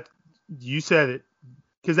 That you said it,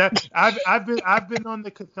 because I've been on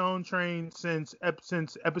the Chthon train since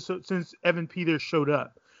Evan Peters showed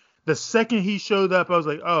up. The second he showed up, I was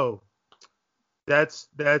like, oh,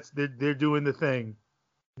 they're doing the thing.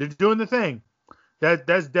 They're doing the thing.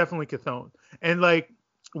 That's definitely Chthon. And like,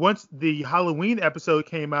 once the Halloween episode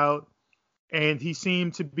came out, and he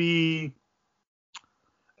seemed to be,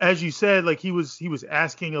 as you said, like he was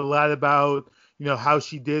asking a lot about, how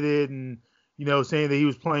she did it, and saying that he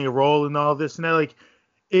was playing a role in all this and that. Like,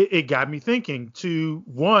 it got me thinking. To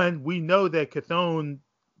one, we know that Chthon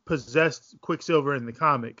possessed Quicksilver in the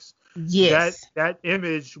comics. Yes. That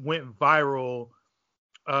image went viral.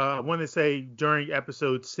 I want to say during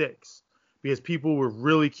episode 6, because people were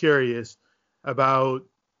really curious about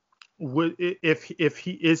if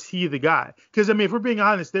he the guy. Because I mean, if we're being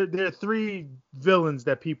honest, there are 3 villains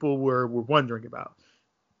that people were wondering about: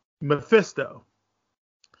 Mephisto,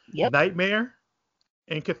 Nightmare,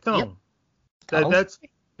 and Chthon. Those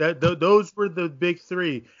were the big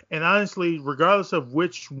 3. And honestly, regardless of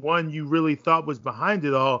which one you really thought was behind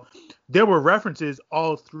it all, there were references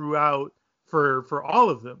all throughout for all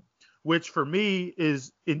of them, which for me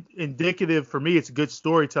is indicative. For me, it's good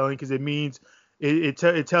storytelling, because it means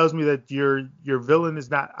it tells me that your villain is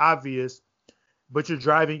not obvious, but you're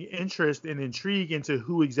driving interest and intrigue into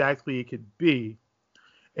who exactly it could be.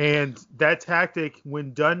 And that tactic,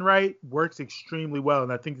 when done right, works extremely well.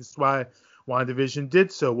 And I think that's why WandaVision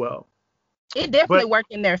did so well. It definitely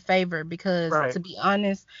worked in their favor, because to be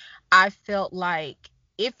honest, I felt like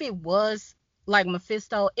if it was like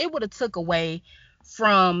Mephisto, it would have took away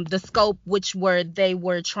from the scope they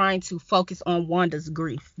were trying to focus on Wanda's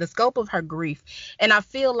grief, the scope of her grief. And I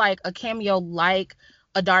feel like a cameo like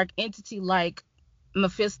a dark entity like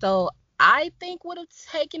Mephisto, I think would have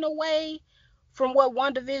taken away from what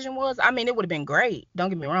WandaVision was. I mean, it would have been great, don't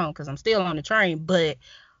get me wrong, because I'm still on the train, but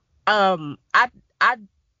I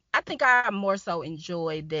think I more so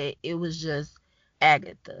enjoyed that it was just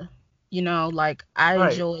Agatha. Like I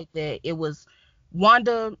enjoyed that it was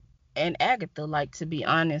Wanda and Agatha. Like, to be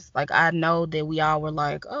honest, like I know that we all were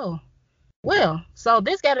like, oh, well, so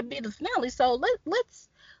this got to be the finale. So let's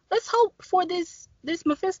hope for this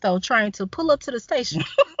Mephisto trying to pull up to the station.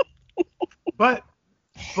 But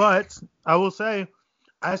I will say,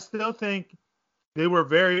 I still think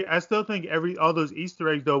all those Easter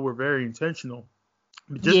eggs though were very intentional.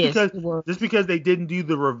 Just because they didn't do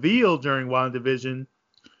the reveal during WandaVision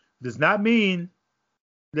does not mean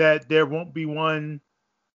that there won't be one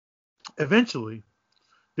eventually.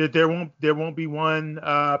 That there won't be one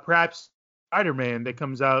perhaps Spider-Man that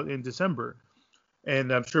comes out in December.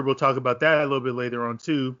 And I'm sure we'll talk about that a little bit later on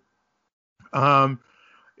too. Could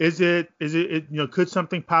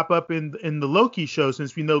something pop up in the Loki show,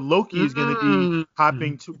 since we know Loki is going to be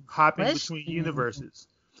hopping between universes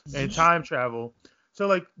and time travel. So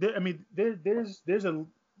like, there's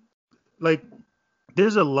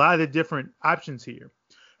a lot of different options here.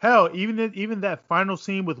 Hell, even that final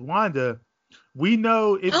scene with Wanda, we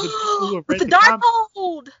know if the people who have read the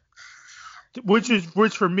Darkhold, which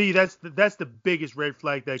for me that's the biggest red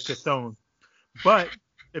flag, that Chthon. But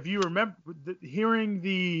if you remember, hearing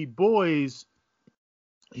the boys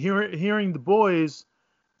kind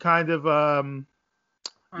of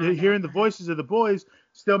hearing the voices of the boys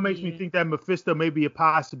still makes me think that Mephisto may be a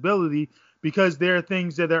possibility, because there are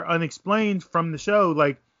things that are unexplained from the show,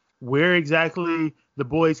 like where exactly the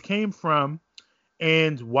boys came from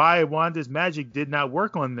and why Wanda's magic did not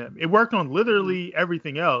work on them. It worked on literally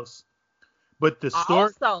everything else, but the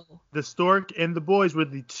stork and the boys were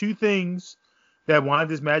the 2 things that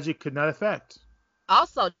Wanda's magic could not affect.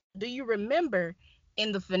 Also, do you remember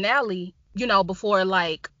in the finale, before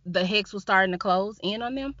like the hex was starting to close in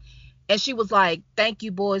on them, and she was like, "Thank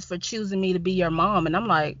you, boys, for choosing me to be your mom," and I'm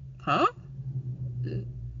like, huh?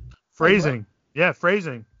 Phrasing. Yeah,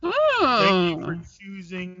 phrasing. Thank you for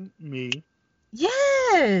choosing me.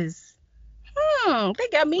 Yes. They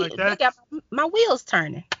got me. Like they got my wheels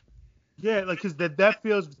turning. Yeah, like, because that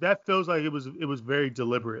feels like it was very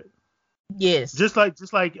deliberate. Yes. Just like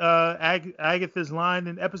Agatha's line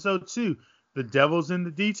in episode 2, "The devil's in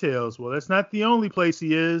the details." Well, that's not the only place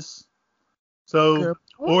he is. So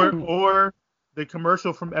Or the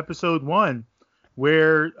commercial from episode 1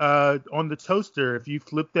 where on the toaster, if you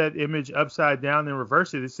flip that image upside down and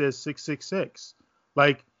reverse it, it says 666.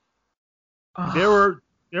 Like there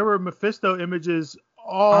were Mephisto images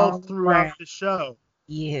all throughout the show.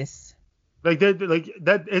 Yes. Like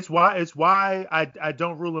that it's why I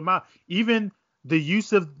don't rule them out. Even the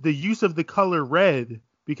use of the color red,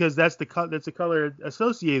 because that's the color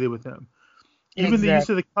associated with him. Even the use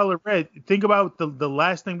of the color red. Think about the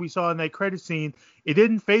last thing we saw in that credit scene. It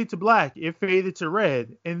didn't fade to black. It faded to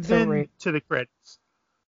red, and then to the credits.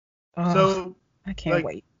 So I can't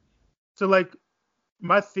wait. So like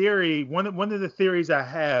my theory, one of the theories I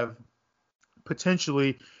have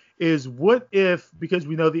potentially is, what if, because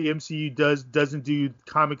we know the MCU doesn't do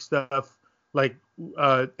comic stuff like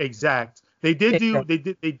exact. They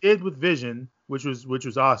did with Vision, which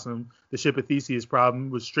was awesome. The Ship of Theseus problem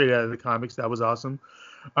was straight out of the comics. That was awesome.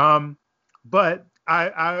 But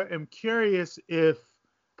I am curious if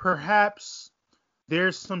perhaps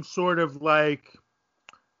there's some sort of like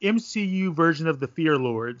MCU version of the Fear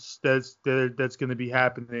Lords that's going to be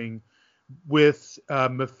happening with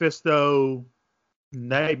Mephisto,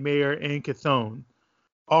 Nightmare, and Chthon,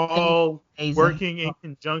 all working in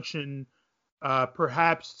conjunction,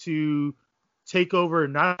 perhaps to take over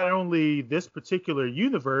not only this particular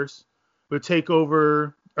universe, but take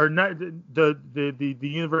over, or not the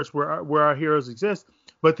universe where our heroes exist,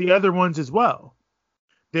 but the other ones as well.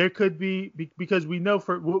 There could be, because we know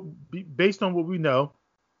based on what we know,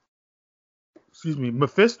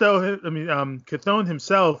 Chthon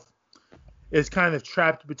himself is kind of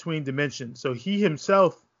trapped between dimensions, so he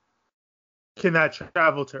himself cannot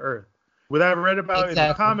travel to Earth. What I've read about in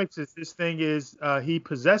the comics is this thing is he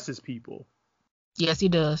possesses people. Yes, he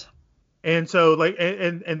does. And so like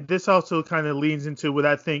and this also kind of leans into what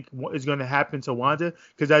I think is going to happen to Wanda,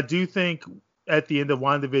 because I do think at the end of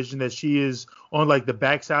WandaVision that she is on like the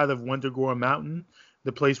backside of Wundagore Mountain,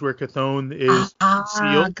 the place where Chthon is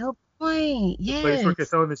sealed. Good point. Yes. The place where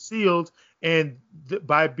Chthon is sealed, and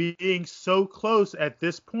by being so close at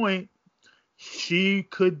this point, she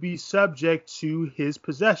could be subject to his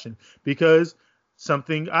possession, because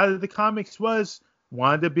something out of the comics was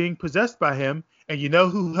Wanda being possessed by him. And you know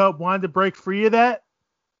who helped Wanda break free of that?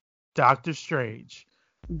 Doctor Strange.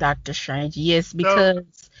 Doctor Strange, yes,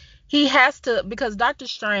 because he has to, because Doctor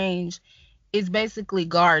Strange is basically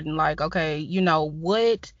guarding, like, okay, you know,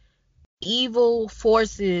 what evil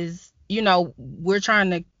forces, you know, we're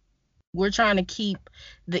trying to keep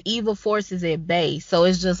the evil forces at bay. So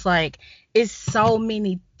it's just like, it's so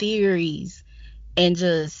many theories, and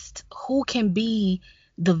just who can be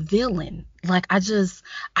the villain. Like,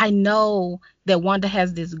 I know that Wanda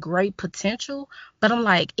has this great potential, but I'm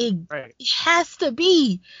like, it has to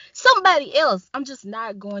be somebody else. I'm just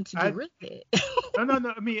not going to get rid of it.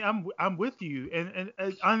 No. I mean, I'm with you, and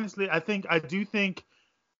honestly, I do think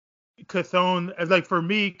Chthon, like for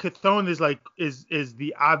me, Chthon is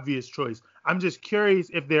the obvious choice. I'm just curious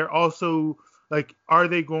if they're also like, are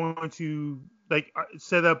they going to like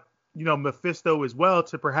set up, you know, Mephisto as well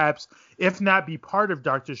to perhaps, if not be part of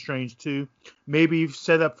Doctor Strange 2, maybe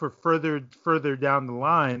set up for further down the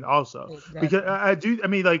line also. Exactly.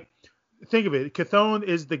 Because like, think of it. Chthon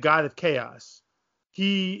is the god of chaos.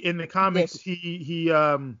 He, in the comics, he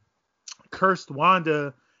cursed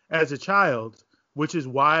Wanda as a child, which is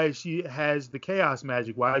why she has the chaos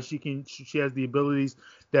magic, why she has the abilities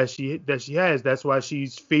that she has. That's why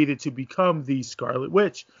she's fated to become the Scarlet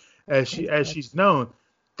Witch as she's known.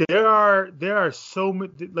 There are so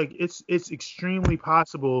many, like, it's extremely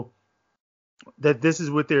possible that this is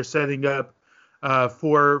what they're setting up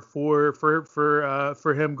for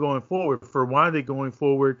him going forward, for Wanda going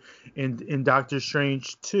forward in Doctor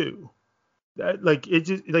Strange 2. That, like, it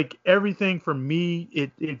just, like, everything for me,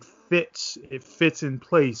 it fits in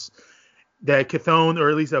place, that Chthon, or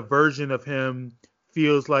at least a version of him,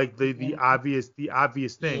 feels like the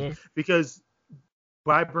obvious thing, because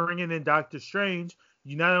by bringing in Doctor Strange,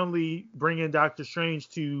 you not only bring in Doctor Strange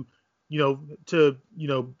to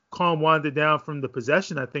calm Wanda down from the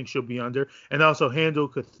possession I think she'll be under, and also handle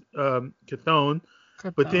Chthon,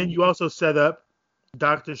 but then you also set up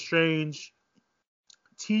Doctor Strange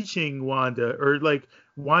teaching Wanda, or like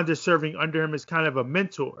Wanda serving under him as kind of a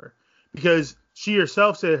mentor, because she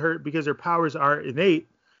herself said because her powers are innate,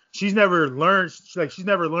 she's never learned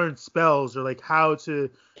spells, or like how to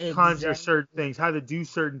conjure certain things, how to do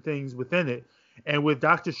certain things within it. And with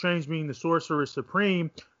Doctor Strange being the Sorcerer Supreme,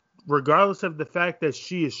 regardless of the fact that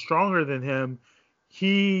she is stronger than him,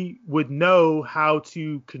 he would know how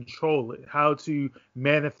to control it, how to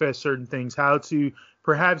manifest certain things, how to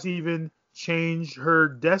perhaps even change her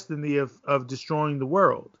destiny of destroying the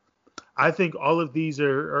world. I think all of these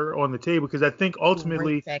are on the table because I think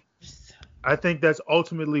ultimately, I think that's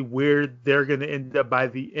ultimately where they're going to end up by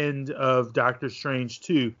the end of Doctor Strange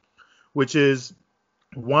 2, which is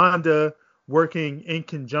Wanda working in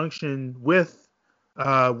conjunction with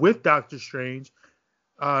Doctor Strange,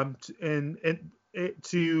 to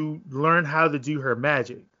learn how to do her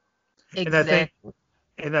magic. Exactly.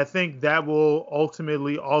 And I think that will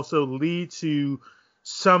ultimately also lead to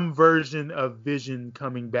some version of Vision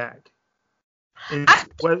coming back. And I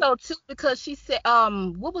think so too, because she said,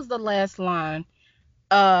 what was the last line?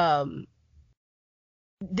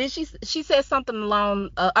 Did she said something along,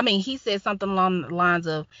 he said something along the lines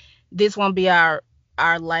of, this won't be our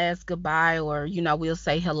last goodbye, or we'll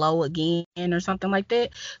say hello again or something like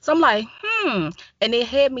that. So I'm like, and it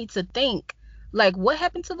had me to think, like, what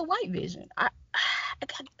happened to the White Vision?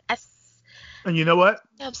 And you know what?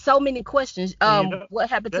 I have so many questions. What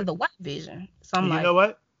happened to the White Vision? So I'm like, you know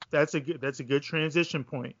what? That's a good transition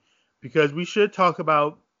point, because we should talk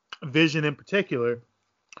about Vision in particular,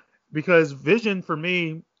 because Vision for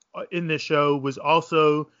me in this show was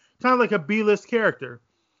also kind of like a B-list character.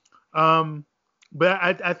 But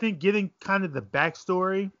I think getting kind of the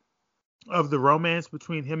backstory of the romance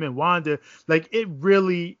between him and Wanda, like, it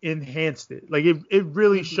really enhanced it. Like, it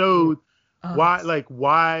really showed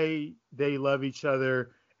why they love each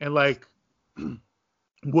other, and like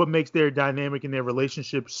what makes their dynamic and their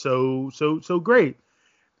relationship so great.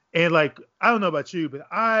 And like, I don't know about you, but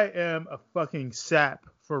I am a fucking sap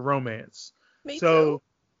for romance. Me so too.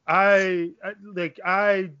 I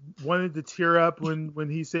wanted to tear up when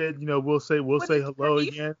he said, we'll say hello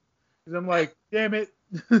again. Because I'm like, damn it.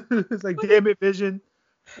 It's like, damn it, Vision.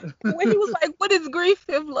 When he was like, what is grief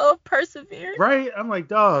if love perseveres? Right? I'm like,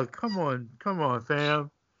 dog, come on,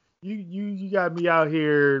 fam. You got me out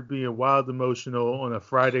here being wild emotional on a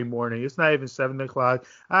Friday morning. It's not even 7:00.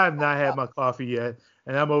 I have not had my coffee yet,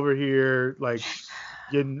 and I'm over here like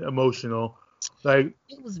getting emotional. Like,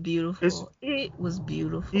 it was beautiful. It was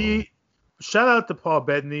beautiful. Shout out to Paul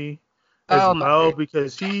Bettany as well,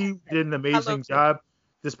 because he did an amazing job,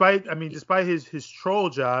 despite his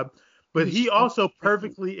troll job, but he also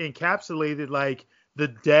perfectly encapsulated like the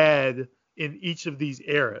dad in each of these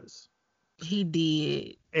eras. He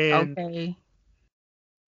did. And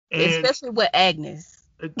especially with Agnes.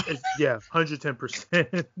 Yeah,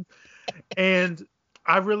 110%. And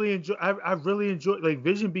I really enjoyed like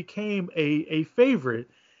Vision became a favorite,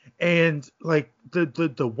 and like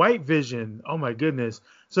the White Vision, oh my goodness.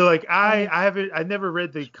 So like I never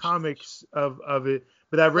read the comics of it,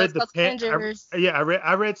 but I read I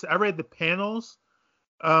read the panels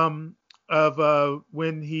of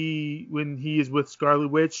when he is with Scarlet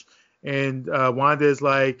Witch, and Wanda is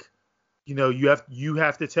like, you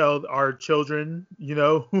have to tell our children,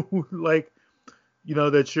 like,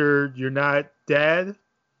 that you're not dad.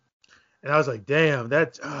 And I was like, damn,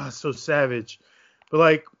 that's so savage. But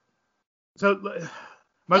like, so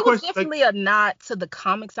my it was definitely a nod to the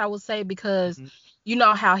comics, I would say, because you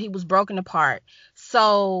know how he was broken apart.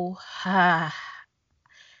 So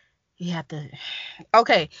you have to.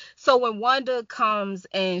 Okay, so when Wanda comes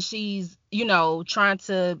and she's, trying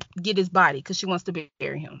to get his body because she wants to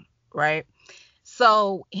bury him, right?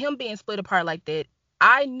 So him being split apart like that,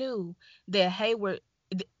 I knew that Hayward,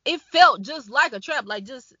 it felt just like a trap, like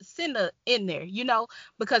just send her in there,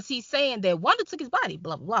 because he's saying that Wanda took his body,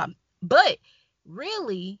 blah, blah, blah. But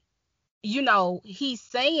really, he's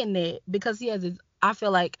saying that because he has I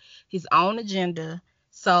feel like his own agenda.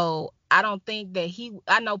 So I don't think that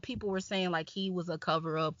I know people were saying like he was a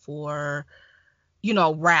cover up for,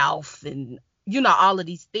 Ralph and, all of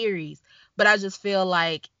these theories. But I just feel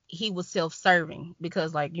like he was self-serving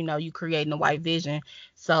because, like, you creating a White Vision.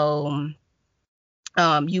 So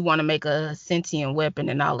you want to make a sentient weapon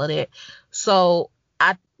and all of that. So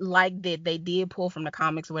I like that they did pull from the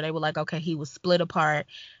comics where they were like, okay, he was split apart,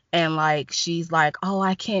 and like she's like, oh,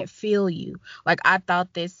 I can't feel you. Like, I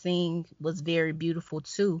thought that scene was very beautiful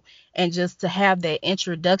too, and just to have that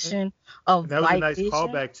introduction of that was White a nice Vision,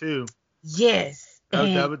 callback too. Yes,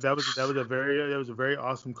 that was a very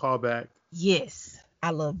awesome callback. Yes, I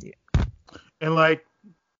loved it. And like,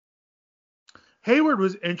 Hayward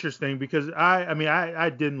was interesting because I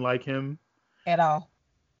didn't like him at all.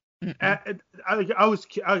 I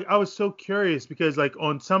was so curious because, like,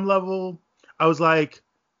 on some level I was like,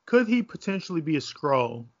 could he potentially be a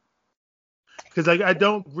Skrull? Because like, I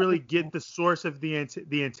don't really get the source of the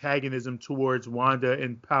antagonism towards Wanda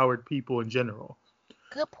and powered people in general.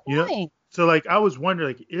 Good point. So like I was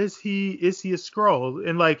wondering, like, is he a Skrull?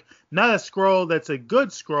 And like not a Skrull that's a good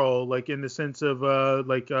Skrull, like in the sense of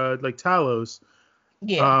like Talos,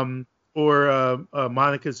 Yeah. or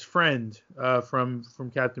Monica's friend from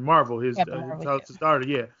Captain Marvel, Captain Marvel, yeah. Talos' daughter.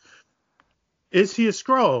 Yeah, is he a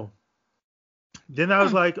Skrull? Then I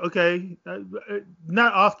was like, okay,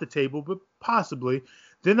 not off the table, but possibly.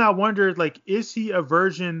 Then I wondered, like, is he a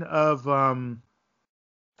version of I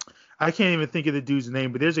can't even think of the dude's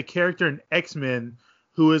name, but there's a character in X-Men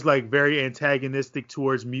who is like very antagonistic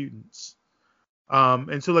towards mutants.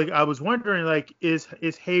 And so like I was wondering, like, is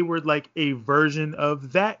Hayward like a version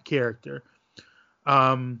of that character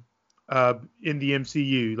in the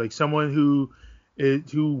MCU, like someone who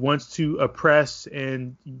wants to oppress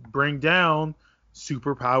and bring down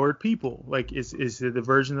superpowered people? Like, is it a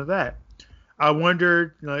version of that? I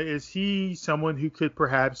wondered, is he someone who could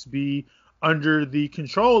perhaps be under the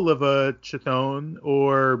control of a Chthon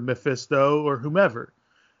or Mephisto or whomever?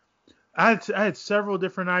 I had several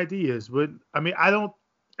different ideas, but I mean,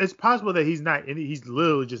 it's possible that he's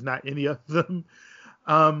literally just not any of them.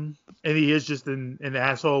 And he is just an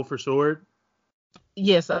asshole for Sword.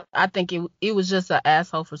 Yes, I think it was just an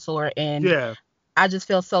asshole for Sword. And yeah, I just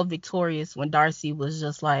felt so victorious when Darcy was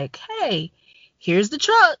just like, hey, here's the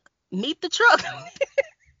truck. Meet the truck.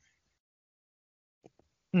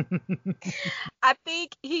 I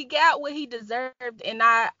think he got what he deserved, and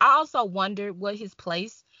I also wondered what his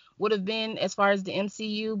place would have been as far as the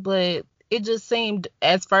MCU, but it just seemed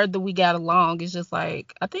as further we got along, it's just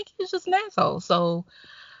like, I think he's just an asshole. So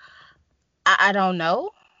I don't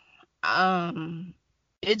know.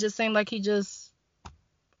 It just seemed like he just,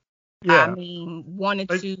 wanted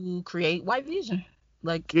to create White Vision,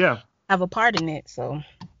 like have a part in it. So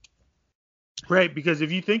right, because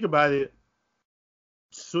if you think about it,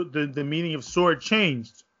 so the meaning of Sword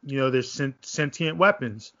changed. There's sentient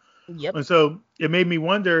weapons. Yep. And so it made me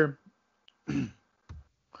wonder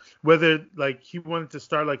whether like he wanted to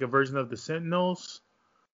start like a version of the Sentinels.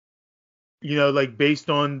 Like based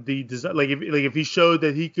on the design, like if he showed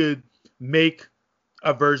that he could make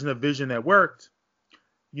a version of Vision that worked,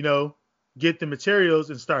 get the materials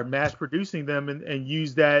and start mass producing them and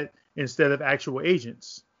use that instead of actual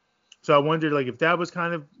agents. So I wondered like if that was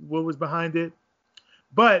kind of what was behind it.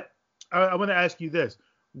 But I want to ask you this: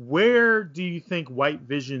 where do you think White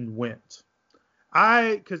Vision went?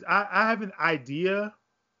 Because I have an idea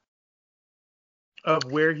of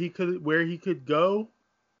where he could go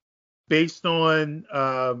based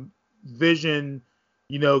on Vision,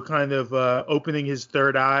 kind of opening his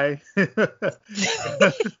third eye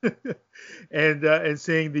and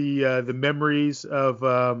seeing the memories of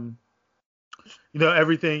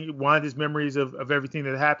everything, Wanda's memories of everything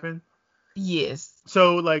that happened. Yes.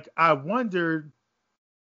 So like I wondered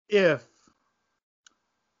if.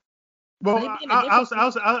 Well,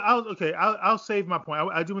 I'll save my point.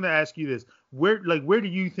 I do want to ask you this: where do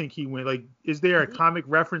you think he went? Like, is there a comic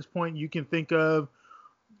reference point you can think of,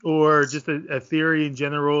 or just a theory in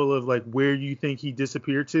general of like where you think he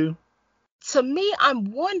disappeared to? To me,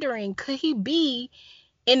 I'm wondering, could he be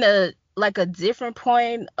in a different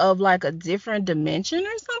point of like a different dimension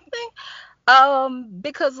or something?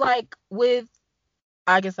 Because like with,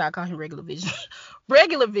 I guess I call him regular Vision,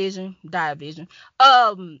 Division.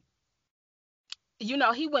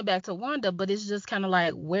 He went back to Wanda, but it's just kind of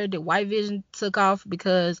like, where did White Vision took off?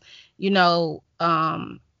 Because the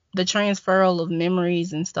transferal of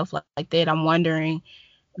memories and stuff like that. I'm wondering,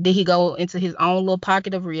 did he go into his own little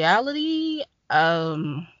pocket of reality?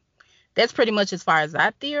 That's pretty much as far as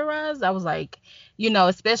I theorized. I was like,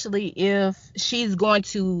 especially if she's going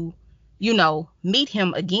to, meet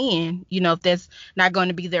him again, if that's not going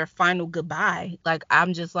to be their final goodbye. Like,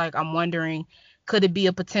 I'm wondering, could it be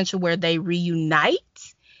a potential where they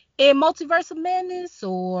reunite in Multiverse of Madness?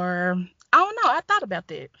 Or, I don't know. I thought about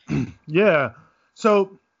that. Yeah.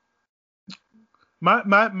 So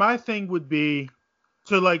my thing would be,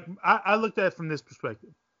 so like I looked at it from this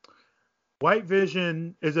perspective. White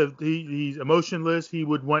Vision he's emotionless. He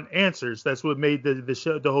would want answers. That's what made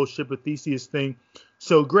the whole Ship of Theseus thing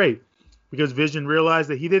so great, because Vision realized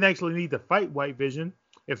that he didn't actually need to fight White Vision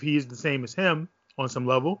if he is the same as him on some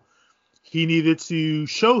level. He needed to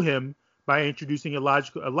show him by introducing a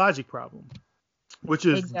logic problem, which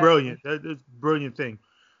is brilliant. That's a brilliant thing.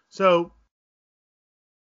 So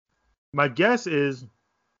my guess is,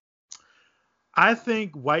 I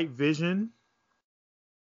think White Vision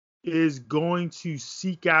is going to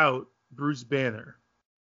seek out Bruce Banner.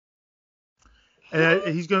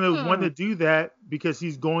 And he's going to want to do that because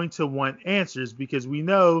he's going to want answers, because we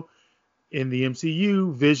know in the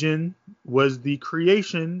MCU, Vision was the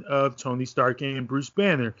creation of Tony Stark and Bruce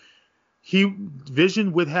Banner.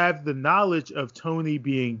 Vision would have the knowledge of Tony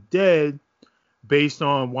being dead based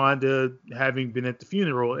on Wanda having been at the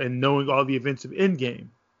funeral and knowing all the events of Endgame.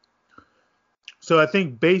 So I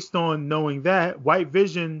think based on knowing that, White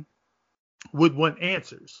Vision would want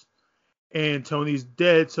answers. And Tony's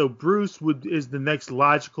dead, so Bruce is the next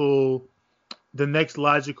logical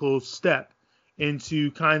step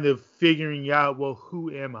into kind of figuring out, well, who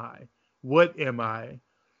am I? What am I?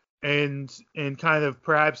 And kind of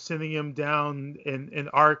perhaps sending him down an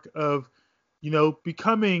arc of,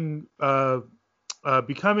 becoming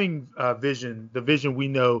Vision, the Vision we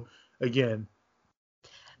know again.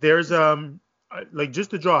 There's like,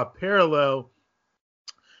 just to draw a parallel,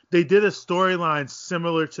 they did a storyline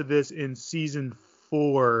similar to this in season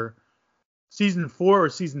 4 or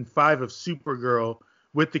season 5 of Supergirl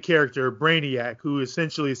with the character Brainiac, who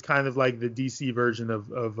essentially is kind of like the DC version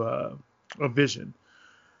of Vision.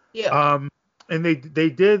 Yeah. And they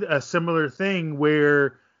did a similar thing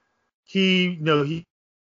where he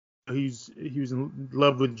was in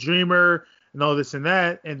love with Dreamer and all this and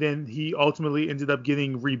that, and then he ultimately ended up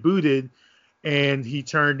getting rebooted, and he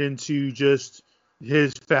turned into just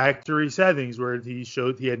his factory settings where he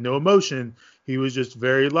showed he had no emotion. He was just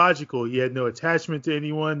very logical. He had no attachment to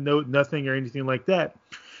anyone, nothing or anything like that.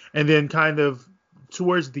 And then kind of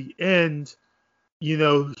towards the end, he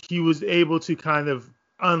was able to kind of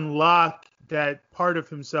unlock that part of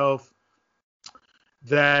himself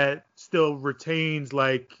that still retains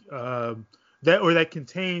like that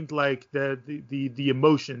contained like the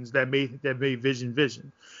emotions that made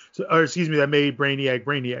Vision. So, or excuse me, that made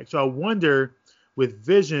Brainiac. So I wonder with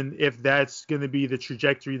Vision if that's going to be the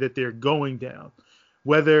trajectory that they're going down.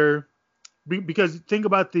 Whether, because think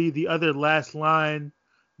about the other last line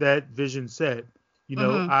that Vision said.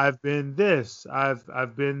 I've been this,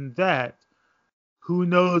 I've been that. Who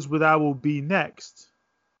knows what I will be next?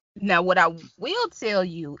 Now, what I will tell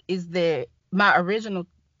you is that my original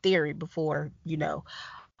theory before,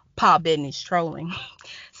 Paul Bettany's trolling.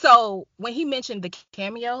 So when he mentioned the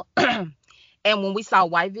cameo and when we saw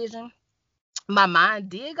White Vision, my mind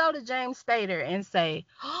did go to James Spader and say,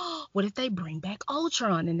 oh, what if they bring back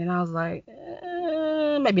Ultron? And then I was like,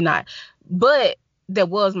 maybe not. But that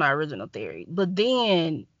was my original theory. But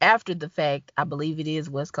then after the fact, I believe it is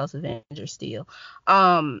West Coast Avengers still.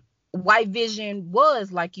 White Vision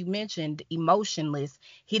was, like you mentioned, emotionless.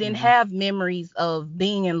 He didn't have memories of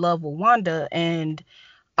being in love with Wanda. And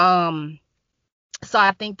so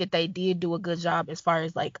I think that they did do a good job as far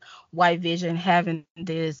as like White Vision having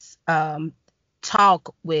this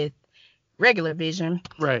talk with regular Vision.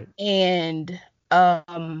 Right. And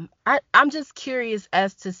I'm just curious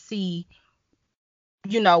as to see,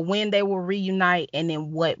 when they will reunite and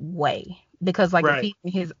in what way. Because like if he's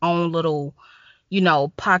in his own little,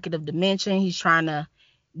 pocket of dimension, he's trying to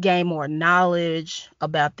gain more knowledge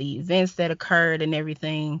about the events that occurred and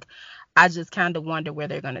everything. I just kind of wonder where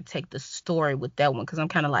they're going to take the story with that one, because I'm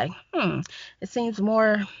kind of like, it seems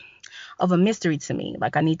more of a mystery to me.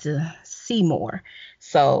 Like I need to see more.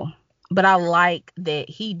 So, but I like that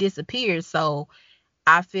he disappeared. So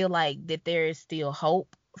I feel like that there is still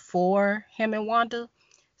hope for him and Wanda.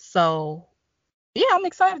 So yeah, I'm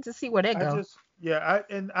excited to see where they go.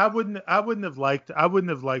 I wouldn't have liked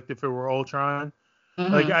if it were Ultron.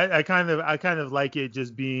 Like I kind of like it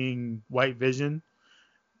just being White Vision,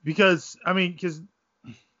 because they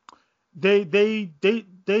really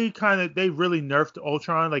nerfed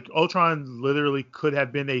Ultron. Like Ultron literally could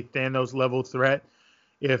have been a Thanos level threat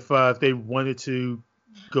if they wanted to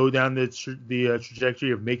go down the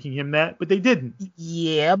trajectory of making him that, but they didn't.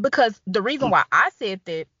 Yeah, because the reason why I said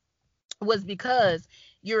that was because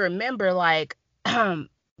you remember like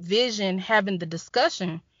Vision having the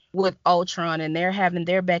discussion with Ultron and they're having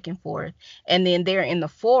their back and forth, and then they're in the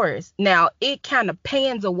forest. Now it kind of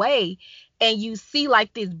pans away and you see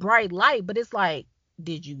like this bright light, but it's like,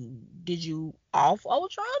 did you off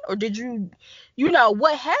Ultron, or did you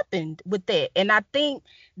what happened with that? And I think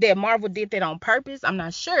that Marvel did that on purpose. I'm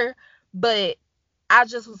not sure, but I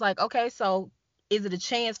just was like, okay, so is it a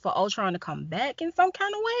chance for Ultron to come back in some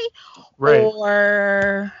kind of way? Right.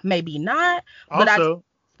 Or maybe not. But also, I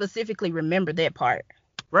specifically remember that part.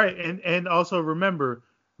 Right. And also remember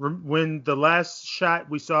when the last shot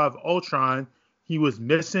we saw of Ultron, he was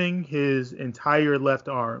missing his entire left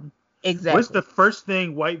arm. Exactly. What's the first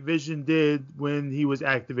thing White Vision did when he was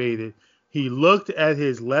activated? He looked at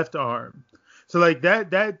his left arm. So like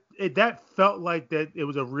that felt like that it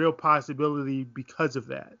was a real possibility because of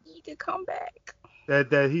that. He could come back.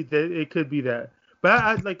 That it could be that. But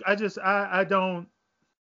I don't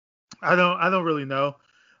really know.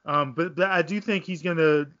 But I do think he's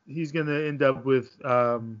gonna end up with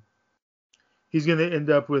he's going to end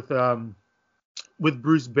up with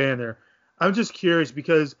Bruce Banner. I'm just curious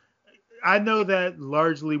because I know that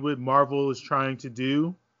largely what Marvel is trying to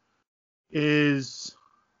do is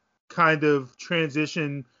kind of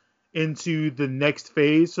transition into the next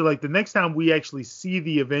phase. So like the next time we actually see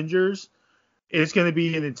the Avengers, it's going to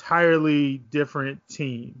be an entirely different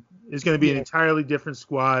team. It's going to be an entirely different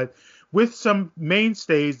squad with some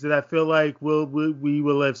mainstays that I feel like we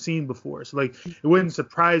will have seen before. So like it wouldn't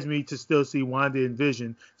surprise me to still see Wanda and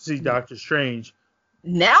Vision, see Doctor Strange.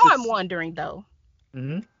 Now I'm wondering though,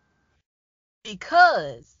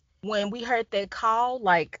 because when we heard that call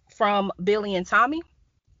like from Billy and Tommy,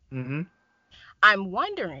 I'm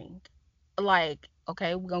wondering, like,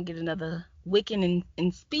 okay, we're gonna get another Wiccan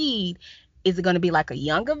and Speed. Is it gonna be like a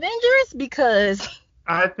Young Avengers? Because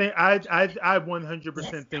I think I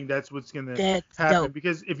 100% think that's what's gonna happen. Dope.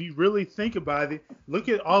 Because if you really think about it, look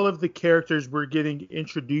at all of the characters we're getting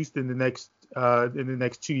introduced in the next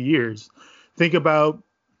 2 years. Think about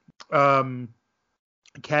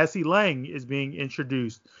Cassie Lang is being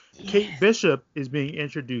introduced. Yes. Kate Bishop is being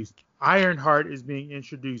introduced. Ironheart is being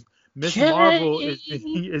introduced. Miss Marvel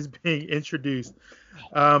is being introduced.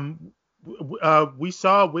 We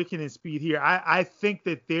saw Wiccan and Speed here. I think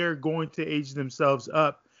that they're going to age themselves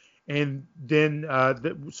up. And then,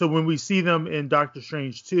 so when we see them in Doctor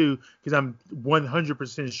Strange 2, because I'm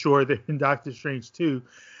 100% sure they're in Doctor Strange 2,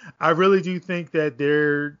 I really do think that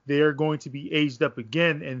they're going to be aged up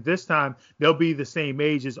again. And this time, they'll be the same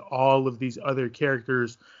age as all of these other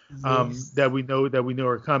characters that we know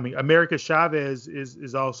are coming. America Chavez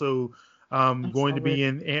is also going to be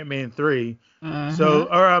in Ant-Man 3. So,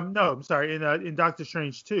 no, I'm sorry, in Doctor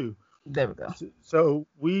Strange 2. There we go. So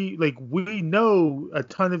we know a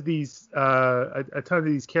ton of these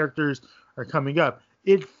characters are coming up.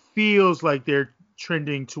 It feels like they're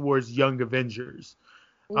trending towards Young Avengers.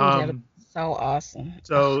 Ooh, that would be so awesome.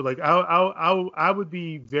 So like I would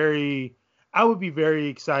be very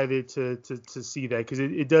excited to see that, because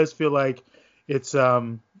it does feel like it's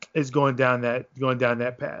going down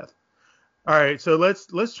that path. All right, so let's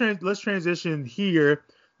transition here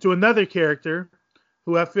to another character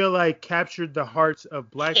who I feel like captured the hearts of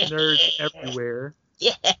black nerds everywhere.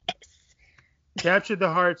 Yes. Captured the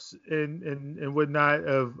hearts and whatnot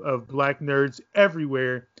of black nerds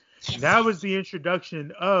everywhere. Yes. And that was the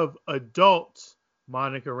introduction of adult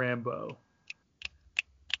Monica Rambeau.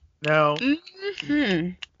 Now,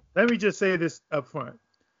 let me just say this up front.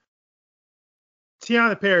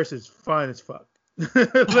 Tiana Paris is fine as fuck.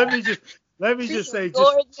 let me just say,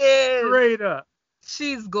 gorgeous. Just straight up.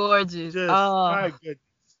 She's gorgeous. My goodness.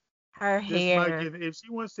 Her hair. If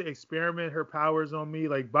she wants to experiment her powers on me,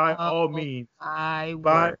 like by all means, I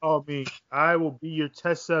will be your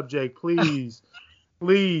test subject. Please,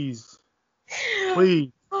 please.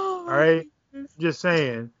 All right. Just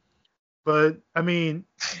saying. But I mean,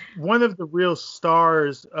 one of the real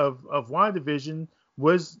stars of WandaVision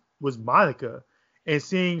was Monica, and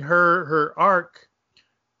seeing her arc,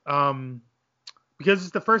 because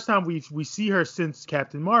it's the first time we see her since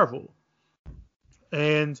Captain Marvel.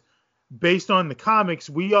 And based on the comics,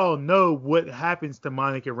 we all know what happens to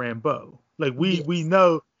Monica Rambeau. Like we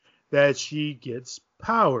know that she gets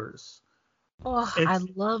powers. Oh, I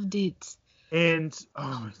loved it. And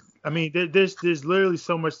I mean, there's literally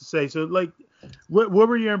so much to say. So like, what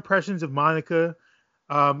were your impressions of Monica?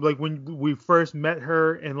 Like when we first met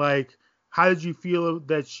her, and like, how did you feel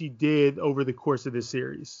that she did over the course of this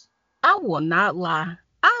series? I will not lie.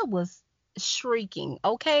 I was shrieking,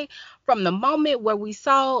 okay? From the moment where we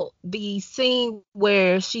saw the scene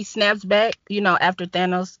where she snaps back, after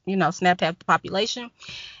Thanos, snapped half the population.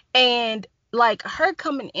 And like her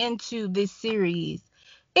coming into this series,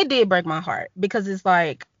 it did break my heart, because it's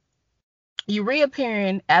like you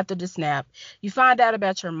reappearing after the snap, you find out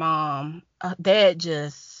about your mom. That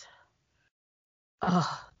just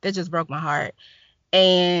broke my heart.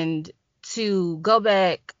 And to go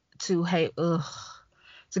back to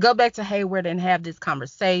Hayward and have this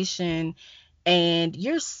conversation, and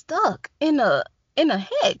you're stuck in a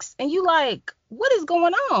hex, and you like, what is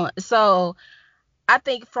going on? So I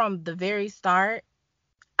think from the very start,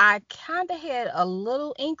 I kind of had a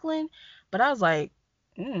little inkling, but I was like,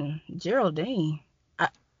 Geraldine.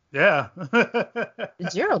 Yeah.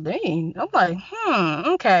 Geraldine. I'm like,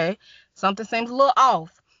 okay. Something seems a little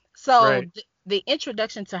off. So right. The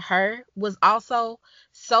introduction to her was also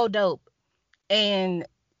so dope. And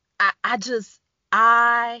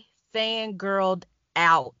I fangirled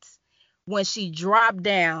out when she dropped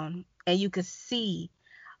down, and you could see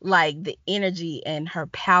like the energy and her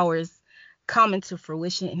powers coming to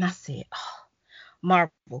fruition. And I said, oh,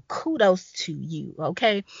 Marvel, kudos to you,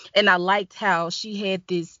 okay? And I liked how she had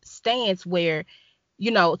this stance where,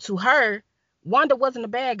 to her, Wanda wasn't a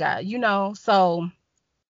bad guy, so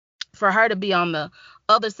for her to be on the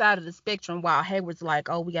other side of the spectrum while Hayward's like,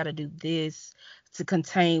 oh, we got to do this to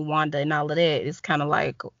contain Wanda and all of that, it's kind of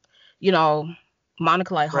like,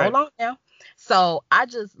 Monica like, hold on now. So I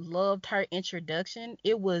just loved her introduction.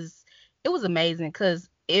 It was amazing because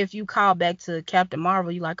if you call back to Captain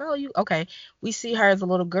Marvel, you're like, oh, okay, we see her as a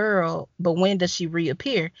little girl, but when does she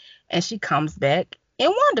reappear? And she comes back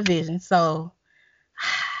in WandaVision. So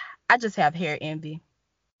I just have hair envy.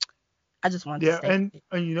 I just wanted to stay.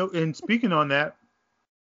 And speaking on that,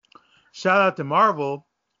 shout out to Marvel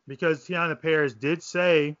because Tiana Paris did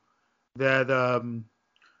say that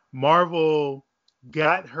Marvel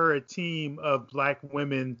got her a team of black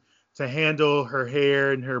women to handle her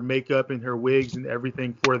hair and her makeup and her wigs and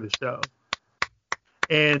everything for the show.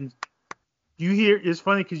 And it's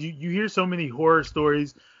funny because you hear so many horror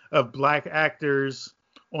stories of black actors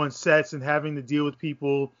on sets and having to deal with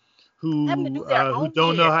people who don't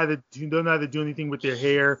know how to do anything with their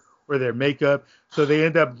hair or their makeup, so they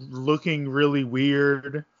end up looking really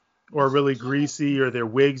weird or really greasy, or their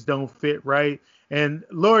wigs don't fit right. And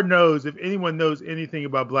Lord knows, if anyone knows anything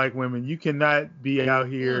about black women, you cannot be out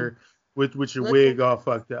here with your wig all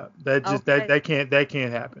fucked up. That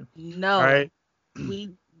can't happen. No. All right.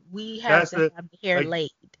 We have to have the hair laid.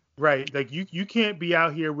 Right. Like you can't be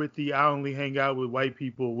out here with the I only hang out with white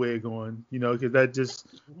people wig on, because that's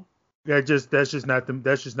just not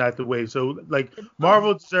the way. So like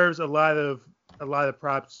Marvel deserves a lot of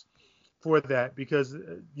props for that, because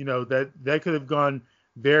that could have gone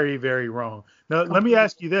very, very wrong. Now let me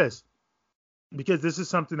ask you this, because this is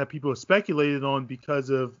something that people have speculated on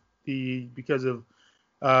because of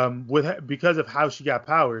how she got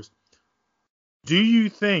powers. Do you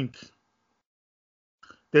think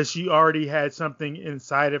that she already had something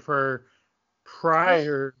inside of her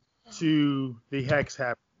prior to the hex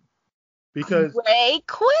happening? Because great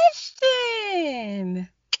question.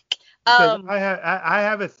 Because I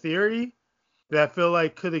have a theory that I feel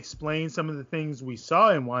like could explain some of the things we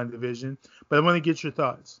saw in WandaVision, but I want to get your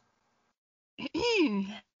thoughts.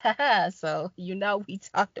 So we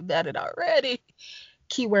talked about it already.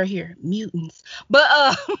 Keyword here, mutants.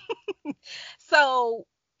 But so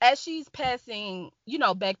as she's passing,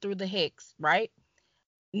 back through the hex, right?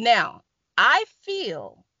 Now, I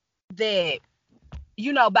feel that,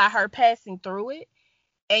 by her passing through it,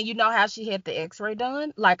 and how she had the x-ray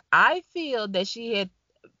done, like, I feel that she had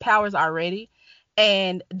powers already,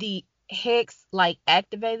 and the hex, like,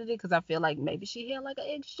 activated it, because I feel like maybe she had, like, an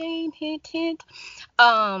X gene, hint.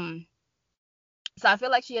 So I feel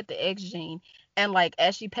like she had the X gene, and, like,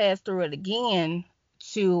 as she passed through it again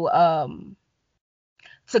to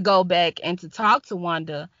go back and to talk to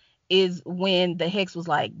Wanda, is when the hex was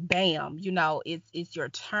like, bam, it's your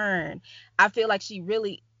turn. I feel like she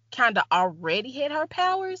really kind of already had her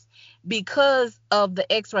powers because of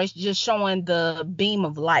the x-rays just showing the beam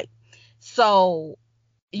of light. So,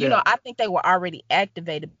 I think they were already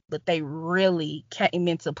activated, but they really came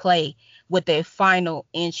into play with their final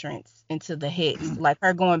entrance into the hex. Like,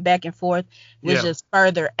 her going back and forth was just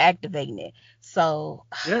further activating it. So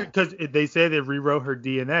yeah, because they said it rewrote her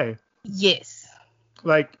DNA. Yes.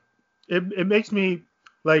 Like, it makes me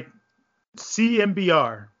like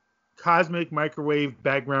CMBR, cosmic microwave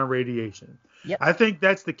background radiation. Yep. I think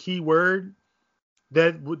that's the key word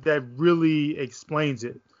that really explains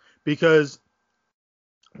it, because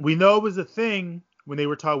we know it was a thing when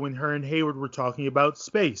her and Hayward were talking about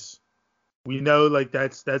space. We know, like,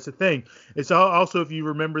 that's a thing. It's also, if you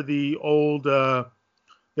remember the old the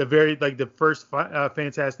first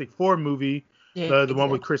Fantastic Four movie, the one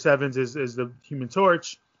with Chris Evans as the Human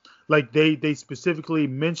Torch, like they specifically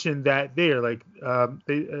mentioned that there, like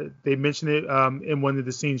they mentioned it in one of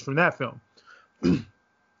the scenes from that film.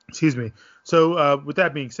 Excuse me. So with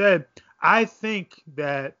that being said, I think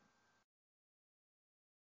that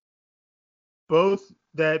both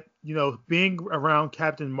that, being around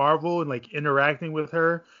Captain Marvel and like interacting with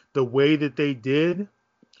her the way that they did,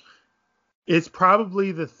 it's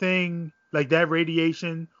probably the thing, like that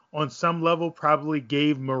radiation on some level probably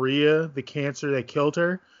gave Maria the cancer that killed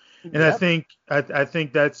her. And yep. I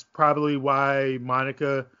think that's probably why one of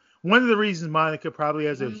the reasons Monica probably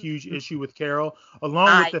has a huge issue with Carol,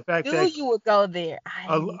 along with the fact that you would go there.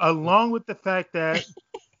 Along with the fact that,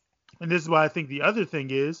 and this is why I think the other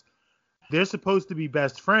thing is, they're supposed to be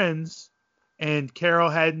best friends, and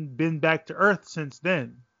Carol hadn't been back to Earth since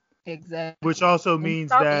then. Exactly. Which also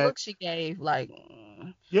means that the look she gave, like,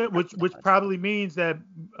 which probably means that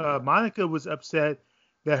Monica was upset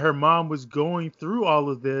that her mom was going through all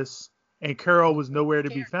of this and Carol was nowhere to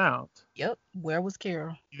be found. Yep. Where was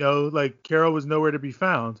Carol? Like Carol was nowhere to be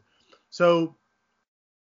found. So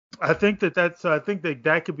I think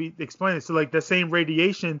that could be explained. So like the same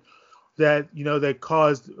radiation that that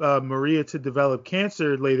caused Maria to develop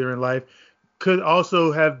cancer later in life could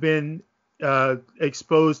also have been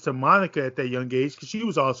exposed to Monica at that young age because she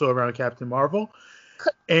was also around Captain Marvel.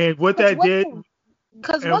 And what that did,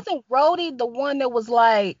 because wasn't Rhodey the one that was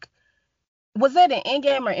like, was that in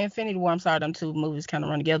Endgame or Infinity War? I'm sorry, them two movies kind of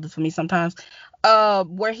run together for me sometimes.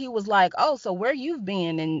 Where he was like, oh, so where you've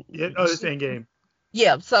been? And it's Endgame.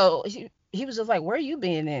 Yeah, so he was just like, where you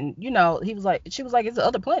been? And he was like, she was like, it's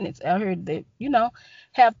other planets out here that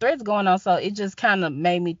have threats going on. So it just kind of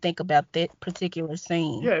made me think about that particular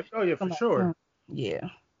scene. Yeah. Oh yeah, for sure. Yeah.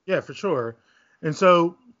 Yeah, for sure. And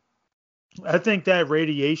so I think that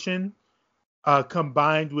radiation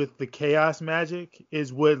combined with the chaos magic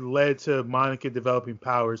is what led to Monica developing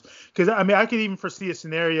powers. Because I could even foresee a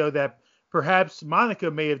scenario that perhaps Monica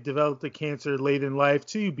may have developed a cancer late in life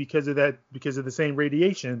too because of the same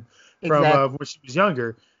radiation from when she was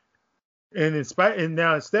younger. And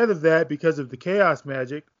now instead of that, because of the chaos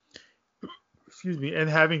magic, and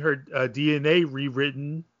having her DNA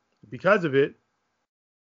rewritten because of it,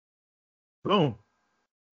 boom,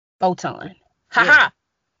 photon. Haha.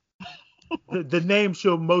 The name she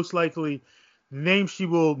will most likely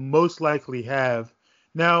have.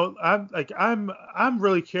 Now, I'm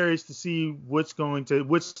really curious to see what's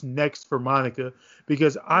next for Monica,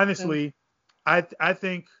 because honestly, I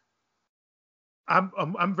think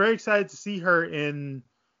I'm very excited to see her in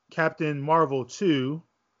Captain Marvel 2.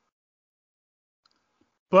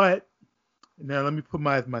 But now let me put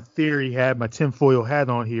my theory hat, my tinfoil hat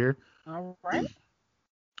on here. All right.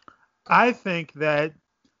 I think that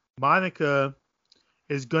Monica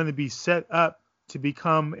is going to be set up to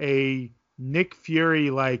become a Nick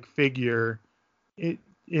Fury-like figure in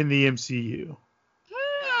the MCU.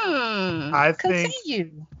 I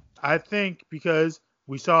think because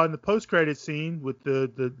we saw in the post-credit scene with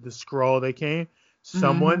the scroll that came,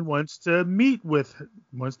 someone wants to meet with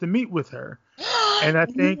her. And I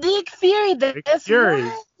think Nick Fury, that's Fury.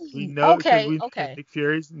 Right. We know okay. Nick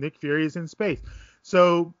Fury is in space.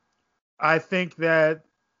 So I think that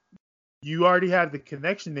you already have the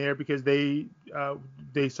connection there because they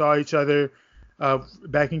saw each other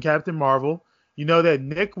back in Captain Marvel. You know that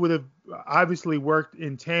Nick would have obviously worked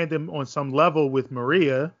in tandem on some level with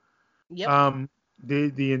Maria. Yep.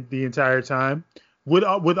 The entire time.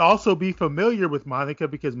 Would also be familiar with Monica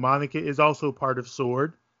because Monica is also part of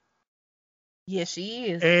SWORD. Yes, she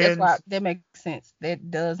is. That's why that makes sense.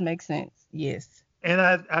 That does make sense. Yes. And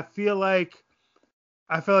I feel like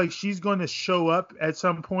she's going to show up at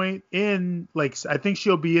some point in, like, I think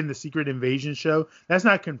she'll be in the Secret Invasion show. That's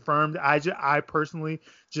not confirmed. I personally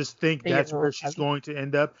just think that's where she's going to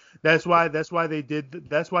end up. That's why they did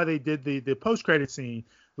the post credit scene.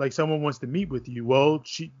 Like, someone wants to meet with you. Well,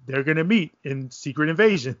 they're going to meet in Secret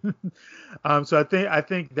Invasion. So I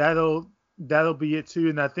think that'll be it too.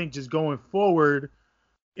 And I think just going forward,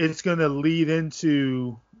 it's going to lead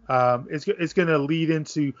into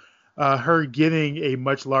her getting a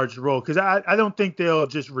much larger role, because I don't think they'll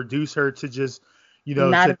just reduce her to just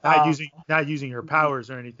not using her powers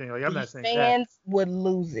or anything. Like, I'm not saying that fans would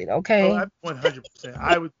lose it. Okay. 100%.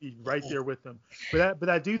 I would be right there with them. But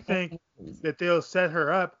I do think that they'll set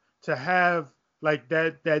her up to have like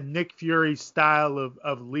that Nick Fury style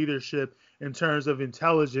of leadership in terms of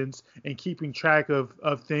intelligence and keeping track of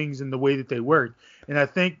things in the way that they work. And I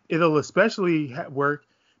think it'll especially work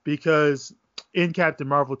because in Captain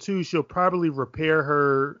Marvel 2, she'll probably repair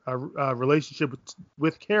her relationship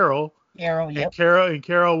with Carol. Yep. And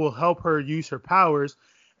Carol will help her use her powers.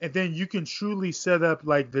 And then you can truly set up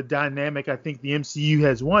like the dynamic I think the MCU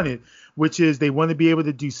has wanted, which is they want to be able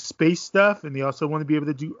to do space stuff and they also want to be able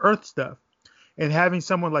to do Earth stuff. And having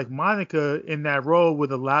someone like Monica in that role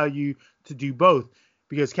would allow you to do both,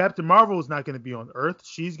 because Captain Marvel is not going to be on Earth.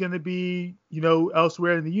 She's going to be,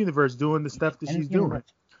 elsewhere in the universe doing the stuff that she's doing.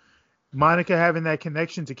 Monica having that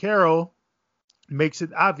connection to Carol makes it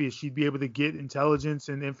obvious she'd be able to get intelligence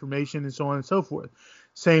and information and so on and so forth.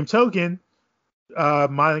 Same token,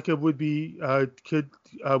 Monica would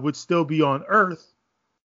still be on Earth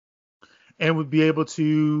and would be able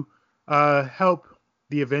to help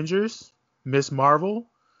the Avengers, Miss Marvel,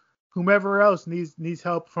 whomever else needs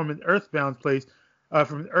help from an Earthbound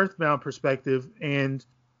perspective, and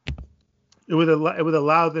it would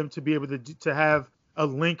allow them to be able to have a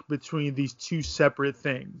link between these two separate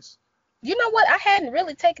things. You know what? I hadn't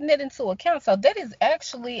really taken that into account. So that is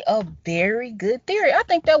actually a very good theory. I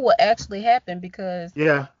think that will actually happen because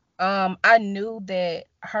Yeah. I knew that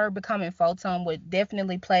her becoming Photon would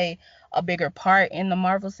definitely play a bigger part in the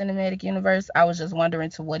Marvel Cinematic Universe. I was just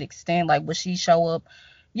wondering to what extent, like, would she show up,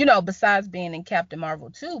 besides being in Captain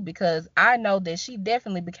Marvel too? Because I know that she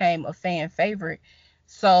definitely became a fan favorite.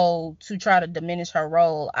 So to try to diminish her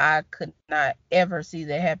role, I could not ever see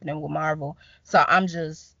that happening with Marvel. So I'm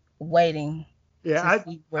just waiting Yeah. to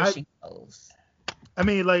see where she goes. I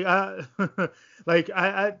mean, like, like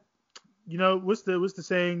I what's the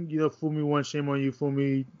saying? Fool me once, shame on you. Fool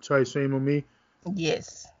me twice, shame on me.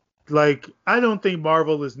 Yes. Like, I don't think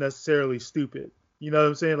Marvel is necessarily stupid. You know what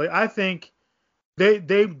I'm saying? Like, I think they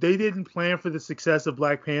didn't plan for the success of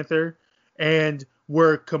Black Panther and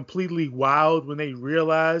were completely wild when they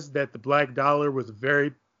realized that the Black Dollar was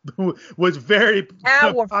very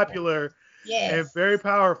Powerful. popular and Yes. very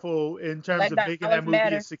powerful in terms Black of making that dollars movie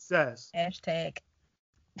matter. a success. Hashtag.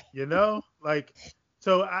 Like,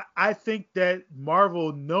 so I think that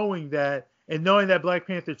Marvel, knowing that and knowing that Black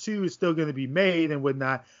Panther 2 is still going to be made and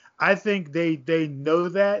whatnot, I think they know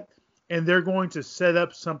that, and they're going to set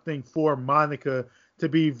up something for Monica to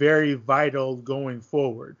be very vital going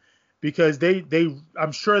forward, because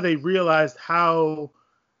I'm sure they realized how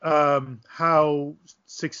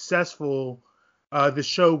successful the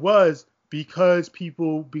show was because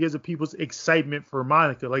of people's excitement for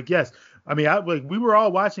Monica. Like, yes, I mean, we were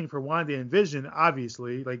all watching for Wanda and Vision,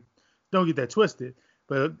 obviously. Like, don't get that twisted.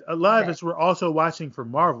 But a lot of us were also watching for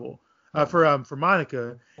Marvel, for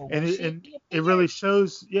Monica, and it really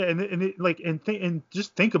shows. Yeah, and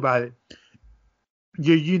just think about it.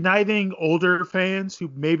 You're uniting older fans who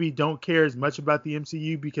maybe don't care as much about the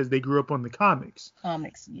MCU because they grew up on the comics.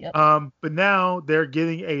 Yep. But now they're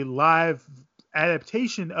getting a live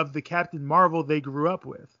adaptation of the Captain Marvel they grew up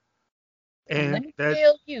with. And let me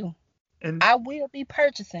tell you, I will be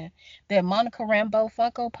purchasing that Monica Rambeau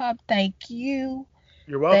Funko Pop. Thank you.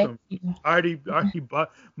 You're welcome. Thank you. I already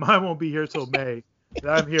bought. Mine won't be here till May, but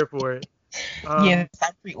I'm here for it. Yes,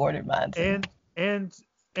 I pre-ordered mine too.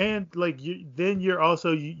 And like you're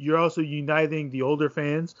also uniting the older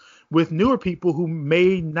fans with newer people who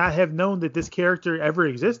may not have known that this character ever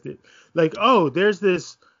existed. Like, oh, there's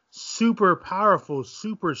this super powerful,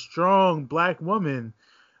 super strong Black woman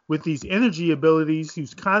with these energy abilities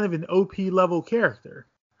who's kind of an OP level character.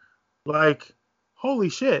 Like, holy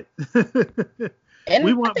shit. And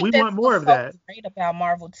we want more of that. What's great about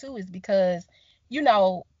Marvel too is because,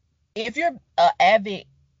 if you're an avid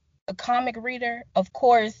comic reader, of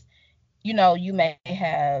course, you may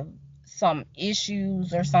have some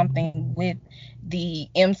issues or something with the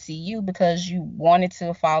MCU because you wanted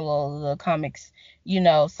to follow the comics,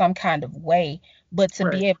 some kind of way. But to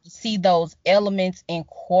be able to see those elements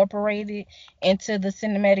incorporated into the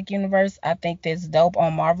cinematic universe, I think that's dope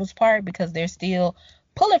on Marvel's part because they're still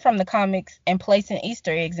pulling from the comics and placing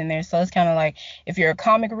Easter eggs in there. So it's kind of like, if you're a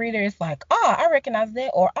comic reader, it's like, I recognize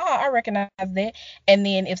that, or I recognize that. And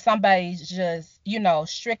then if somebody's just,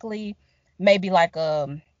 strictly maybe like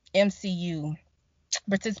MCU,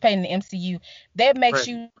 participating in the MCU, that makes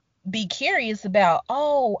you be curious about,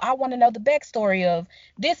 I want to know the backstory of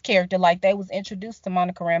this character, like they was introduced to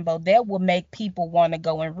Monica Rambeau. That will make people want to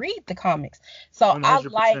go and read the comics. So 100%. I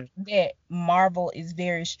like that Marvel is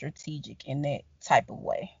very strategic in that type of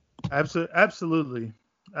way. Absolutely.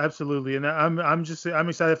 And I'm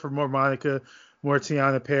excited for more Monica, more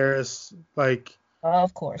Tiana Paris, like,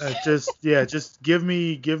 of course. Just give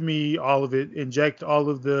me all of it. Inject all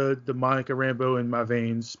of the Monica Rambeau in my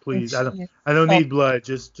veins, please. I don't need blood.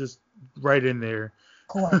 Just right in there. Of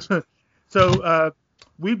course. So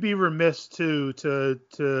we'd be remiss to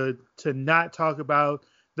not talk about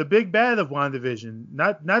the big bad of WandaVision.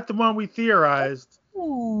 Not the one we theorized.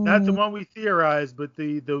 Ooh. Not the one we theorized, but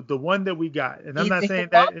the one that we got. And I'm not saying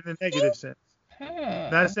that in a negative sense.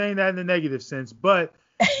 Not saying that in a negative sense, but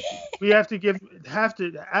we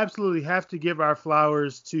absolutely have to give our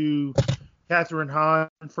flowers to Catherine Hahn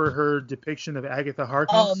for her depiction of Agatha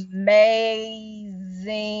Harkness. Amazing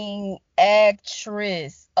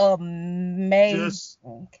actress.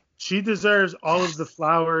 Amazing. She deserves all of the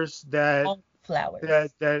flowers that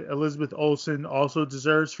Elizabeth Olsen also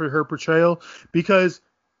deserves for her portrayal, because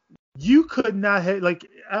you could not have, like,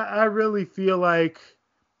 I really feel like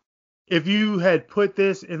if you had put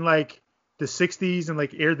this in like the 60s and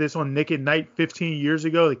like aired this on Nick at Night 15 years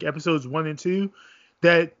ago, like episodes 1 and 2,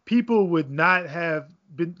 that people would not have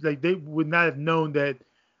been, like, they would not have known that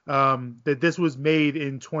that this was made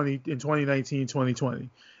in 2019, 2020.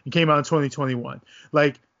 It came out in 2021.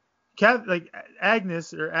 Like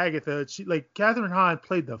Agnes or Agatha, Catherine Hahn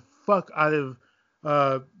played the fuck out of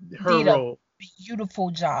her Did role. a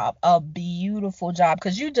beautiful job.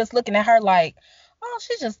 Because you just looking at her like, oh,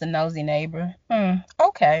 she's just a nosy neighbor.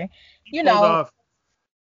 Okay. She You pulled know, off.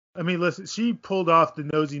 I mean, listen, she pulled off the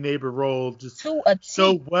nosy neighbor role just to a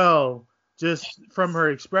so T. well, just from her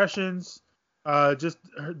expressions, just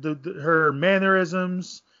her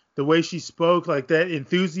mannerisms, the way she spoke, like that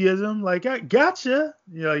enthusiasm, like I gotcha,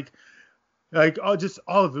 you know, like all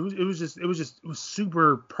of it. It was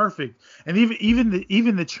super perfect. And even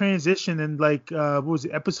the transition in like what was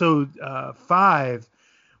it, episode 5,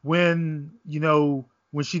 when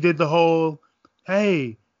when she did the whole,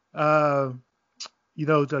 hey,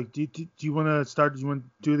 it's like, do you want to start? Do you want to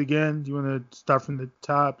do it again? Do you want to start from the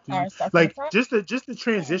top? All right, start from Like the top. just the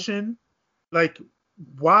transition, like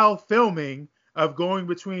while filming, of going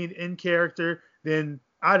between in character, then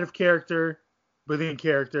out of character, but in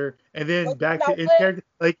character, and then But you back know to in what? character.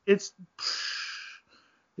 Like it's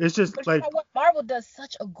just But you like, know what? Marvel does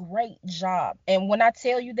such a great job. And when I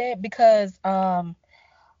tell you that, because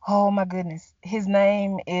oh my goodness, his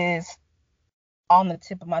name is on the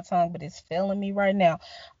tip of my tongue, but it's failing me right now.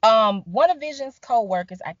 One of Vision's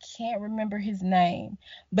co-workers, I can't remember his name,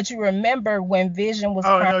 but you remember when Vision was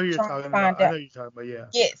oh, I know who you're trying to talking about. find I out. know who you're talking about. Yeah,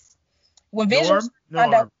 Yes, when Vision was Norm, trying to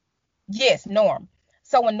find out. Norm. Yes, Norm.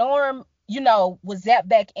 So when Norm, was zapped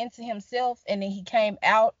back into himself, and then he came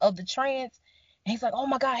out of the trance, and he's like, "Oh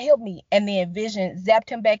my God, help me!" And then Vision zapped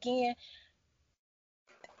him back in.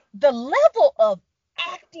 The level of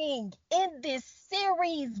acting in this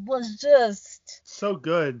series was just So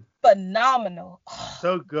good. phenomenal.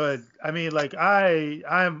 So good. I mean, like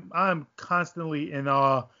I'm constantly in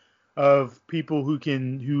awe of people who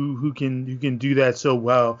can do that so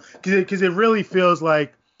well, because it really feels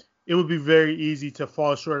like it would be very easy to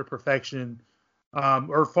fall short of perfection,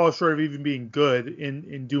 or fall short of even being good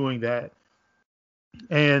in doing that.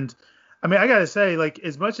 And I mean, I gotta say, like,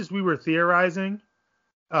 as much as we were theorizing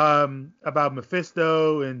about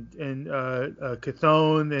Mephisto and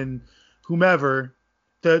Chthon and whomever,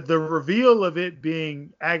 the reveal of it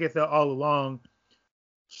being Agatha all along,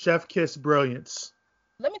 chef kiss brilliance.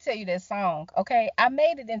 Let me tell you this song, okay? I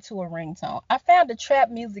made it into a ringtone. I found a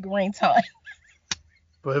trap music ringtone.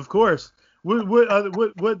 But of course, what other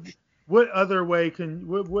way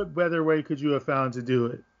what better way could you have found to do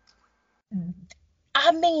it?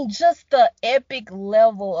 I mean, just the epic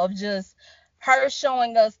level of just her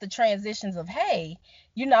showing us the transitions of, hey,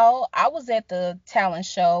 I was at the talent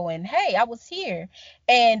show, and hey, I was here.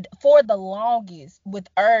 And for the longest with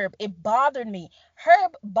Herb, it bothered me.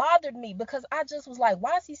 Herb bothered me because I just was like,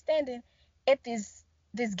 why is he standing at this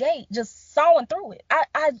gate just sawing through it?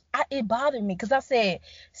 It bothered me because I said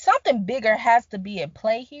something bigger has to be at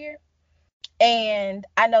play here. And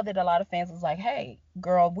I know that a lot of fans was like, hey,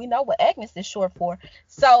 girl, we know what Agnes is short for.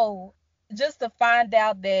 So just to find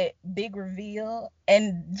out that big reveal,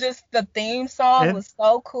 and just the theme song was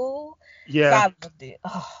so cool. Yeah. So I loved it.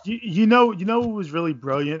 Oh. You know what was really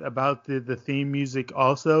brilliant about the theme music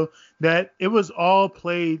also? That it was all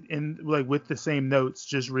played in, like, with the same notes,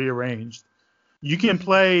 just rearranged. You can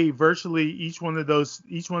play virtually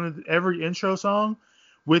every intro song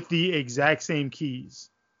with the exact same keys.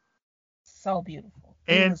 So beautiful.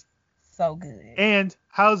 And it was so good. And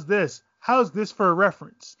how's this? How's this for a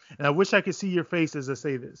reference? And I wish I could see your face as I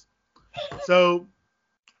say this. So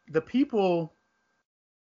the people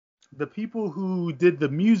who did the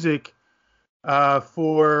music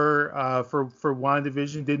for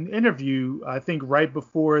WandaVision did an interview, I think, right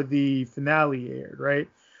before the finale aired, right?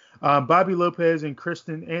 Bobby Lopez and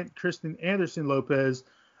Kristen Anderson Lopez.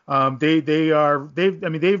 They've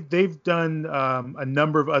done a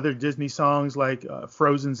number of other Disney songs, like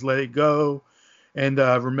Frozen's Let It Go and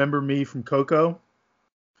Remember Me from Coco.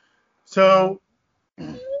 So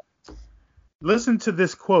listen to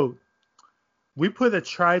this quote. We put a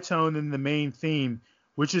tritone in the main theme,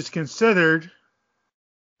 which is considered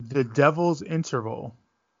the devil's interval.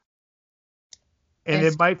 And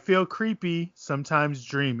it might feel creepy, sometimes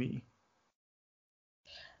dreamy.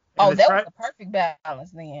 And that was a perfect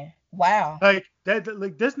balance then. Wow. Like that,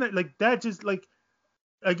 like doesn't it, like that, just like,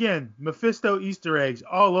 again, Mephisto Easter eggs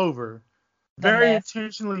all over. Very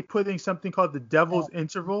intentionally putting something called the devil's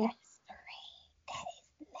interval. That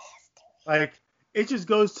is mastery. Like it just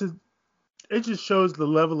shows the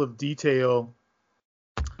level of detail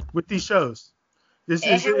with these shows. It's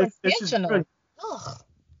intentional.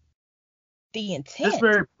 The intent. It's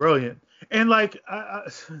very brilliant. And like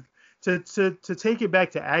to take it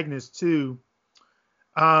back to Agnes too,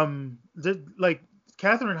 like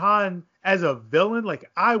Catherine Hahn as a villain,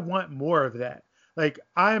 like I want more of that. like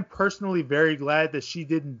I am personally very glad that she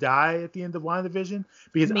didn't die at the end of WandaVision,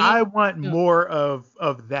 because Me I want too. more of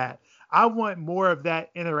that. I want more of that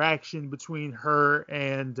interaction between her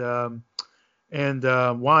and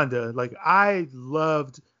Wanda. Like I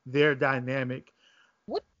loved their dynamic.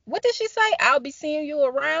 What did she say? I'll be seeing you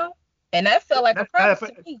around, and that felt like a promise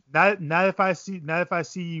to me. Not if I see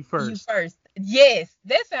you You first. first. Yes,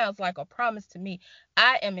 that sounds like a promise to me.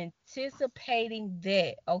 I am anticipating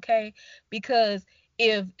that, okay? Because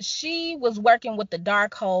if she was working with the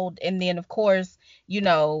Darkhold, and then of course,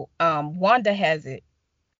 Wanda has it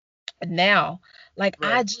now, like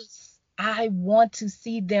Right. I want to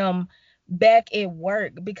see them back at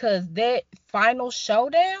work, because that final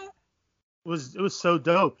showdown, It was so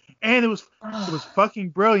dope, and it was oh, fucking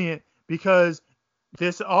brilliant, because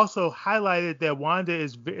this also highlighted that Wanda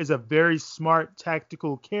is a very smart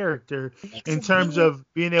tactical character next in is terms being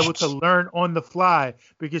of being able to learn on the fly,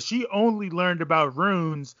 because she only learned about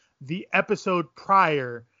runes the episode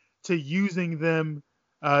prior to using them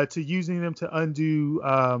to undo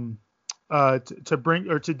to bring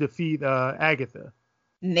or to defeat Agatha.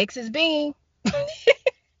 next is being.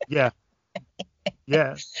 Yeah,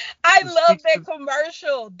 yeah. I Which love speaks that to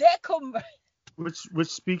commercial. which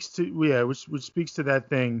speaks to yeah which speaks to that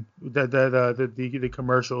thing that the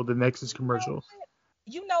commercial, the Nexus You know commercial. what?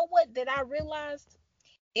 You know what that I realized?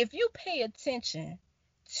 If you pay attention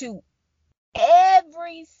to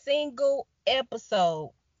every single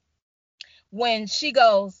episode, when she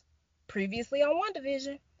goes previously on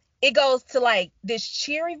WandaVision, it goes to like this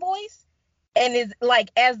cheery voice, and is like,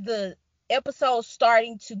 as the episode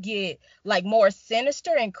starting to get like more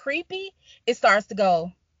sinister and creepy, it starts to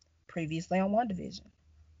go previously on WandaVision.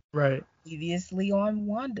 Right. Previously on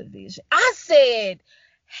WandaVision. I said,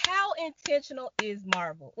 how intentional is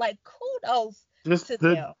Marvel? Like, kudos Just to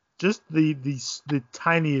the them. just the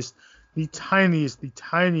tiniest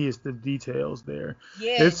of details there.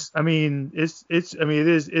 Yes.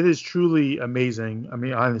 It is truly amazing. I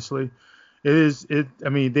mean, honestly,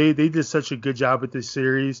 they did such a good job with this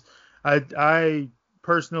series. I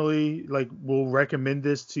personally like will recommend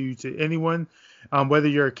this to anyone, whether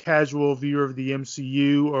you're a casual viewer of the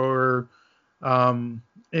MCU or an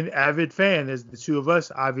avid fan, as the two of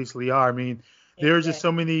us obviously are. I mean, there are just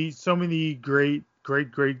Exactly. so many great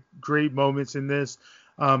moments in this.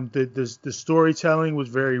 The storytelling was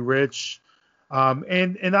very rich,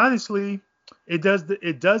 and honestly, it does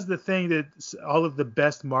the thing that all of the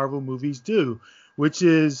best Marvel movies do, which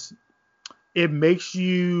is it makes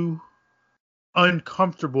you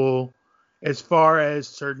uncomfortable as far as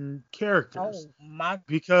certain characters, Oh my.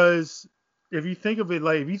 because if you think about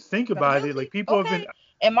it, like Really? Okay.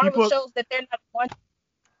 And Marvel people shows that they're not one.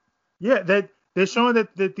 yeah, that they're showing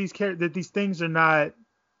that these things are not,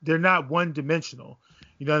 they're not one dimensional.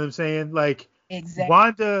 You know what I'm saying? Like Exactly.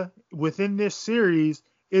 Wanda within this series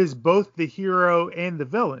is both the hero and the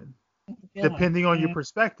villain, Villain. depending on your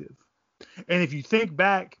perspective. And if you think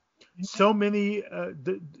back, so many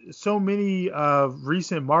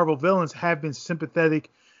recent Marvel villains have been sympathetic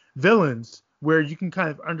villains where you can kind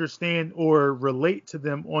of understand or relate to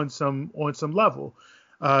them on some level.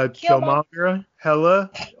 Killmonger. Killmonger,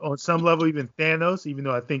 Hela, on some level, even Thanos, even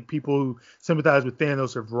though I think people who sympathize with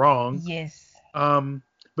Thanos are wrong. Yes.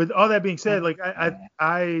 But all that being said, like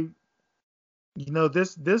I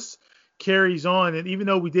this carries on, and even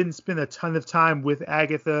though we didn't spend a ton of time with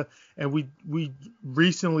Agatha, and we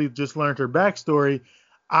recently just learned her backstory,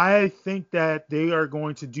 I think that they are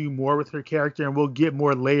going to do more with her character, and we'll get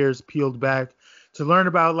more layers peeled back to learn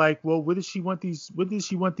about, like, well, what does she want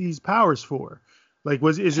these powers for? Like, Can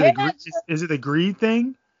I just is it a greed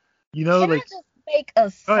thing? can I Like, just make a go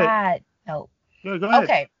ahead. side note? Go ahead.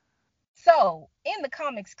 Okay. So in the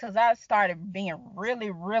comics, because I started being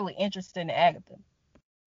really, really interested in Agatha.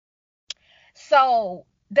 So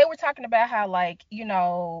they were talking about how, like,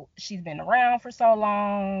 she's been around for so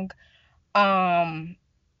long, um,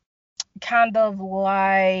 kind of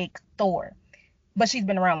like Thor, but she's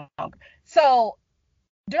been around longer. So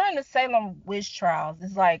during the Salem witch trials,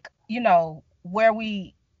 it's like, where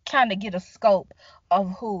we kind of get a scope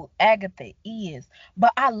of who Agatha is.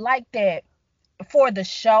 But I like that for the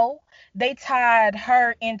show, they tied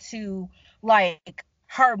her into like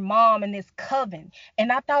her mom and this coven.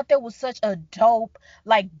 And I thought that was such a dope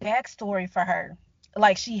like backstory for her.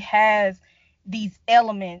 Like, she has these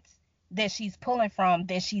elements that she's pulling from,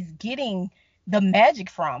 that she's getting the magic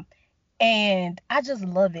from. And I just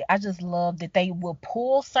love it. I just love that they will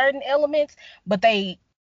pull certain elements, but they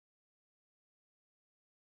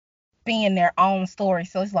be in their own story.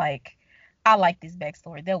 So it's like, I like this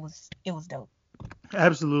backstory. It was dope.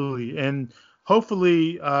 Absolutely. And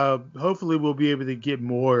hopefully we'll be able to get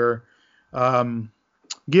more from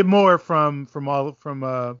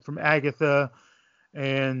Agatha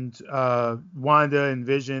and Wanda and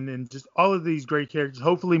Vision and just all of these great characters.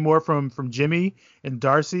 Hopefully more from Jimmy and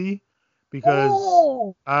Darcy, because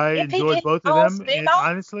Ooh, I if he enjoyed get both of all them. spin And off,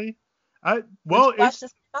 honestly, would you watch the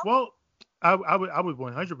spin-off? well, I would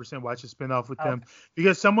 100% watch a spinoff with them, Okay.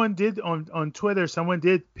 because someone did on Twitter, someone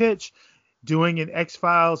did pitch doing an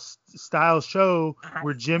X-Files style show I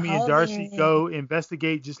where Jimmy and saw Darcy that. go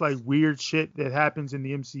investigate just like weird shit that happens in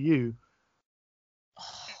the MCU.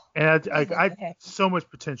 And Please let that happen. so much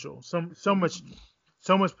potential, so much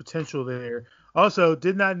potential there. Also,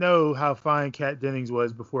 did not know how fine Kat Dennings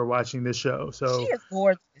was before watching this show. She So is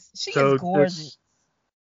gorgeous. She so is gorgeous.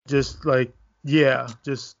 just like yeah.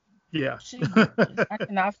 She's gorgeous. I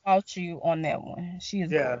cannot fault you on that one. She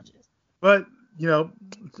is Yeah. gorgeous. But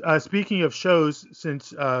speaking of shows,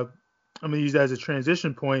 since I'm gonna use that as a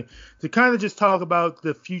transition point to kind of just talk about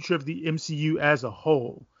the future of the MCU as a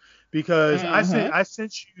whole, because Mhm. I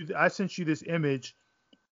sent you this image.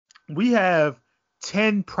 We have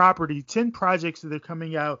 10 projects that are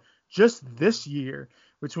coming out just this year,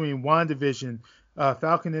 between WandaVision,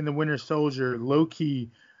 Falcon and the Winter Soldier,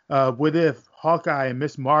 Loki, What If, Hawkeye, and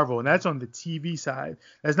Miss Marvel. And that's on the TV side.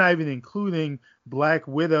 That's not even including Black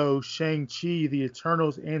Widow, Shang-Chi, The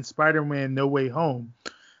Eternals, and Spider-Man No Way Home.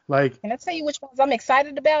 Like, Can I tell you which ones I'm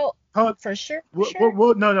excited about? For sure.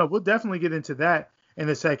 we'll definitely get into that in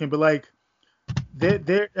a second. But like,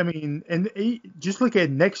 just look at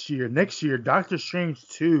next year. Next year, Doctor Strange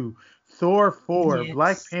 2, Thor 4, Yes.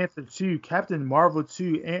 Black Panther 2, Captain Marvel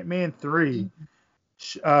 2, Ant-Man 3,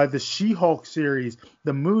 the She-Hulk series,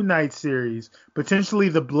 the Moon Knight series, potentially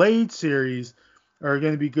the Blade series are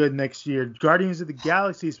going to be good next year. Guardians of the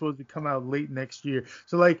Galaxy is supposed to come out late next year.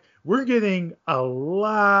 So like, we're getting a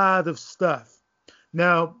lot of stuff.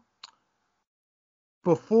 Now,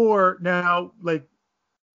 like,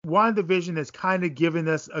 WandaVision has kind of given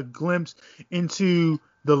us a glimpse into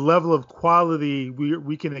the level of quality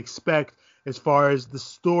we can expect as far as the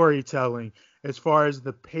storytelling, as far as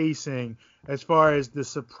the pacing, as far as the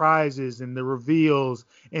surprises and the reveals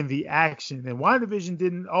and the action. And WandaVision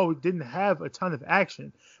didn't have a ton of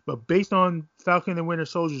action, but based on Falcon and Winter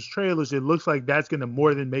Soldier's trailers, it looks like that's going to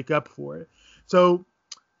more than make up for it. So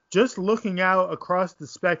just looking out across the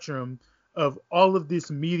spectrum of all of this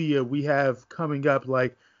media we have coming up,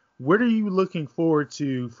 like, what are you looking forward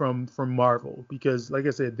to from Marvel? Because, like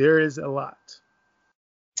I said, there is a lot.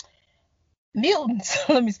 Mutants.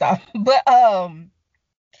 Let me stop. But I'm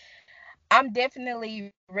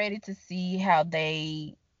definitely ready to see how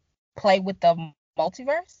they play with the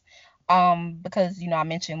multiverse. Because I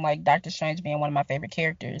mentioned like Doctor Strange being one of my favorite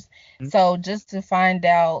characters. Mhm. So just to find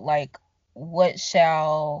out like what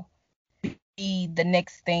shall be the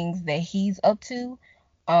next things that he's up to,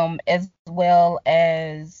 as well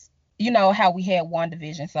as how we had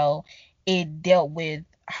WandaVision. So it dealt with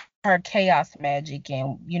her chaos magic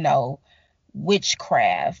and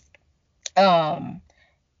witchcraft.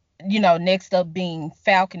 Next up being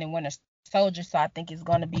Falcon and Winter Soldier. So I think it's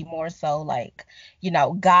going to be more so like,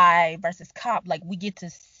 guy versus cop. Like we get to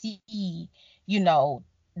see,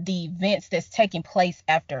 the events that's taking place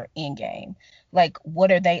after Endgame. Like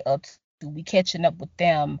what are they up to? We catching up with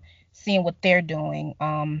them, seeing what they're doing.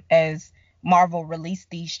 As Marvel released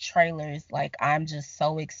these trailers, like I'm just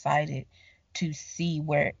so excited to see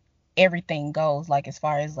where everything goes. Like as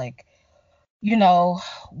far as like,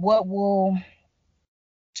 what will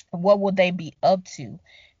they be up to?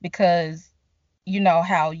 Because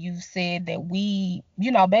how you said that we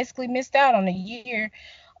basically missed out on a year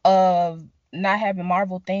of not having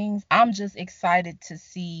Marvel things. I'm just excited to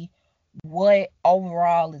see what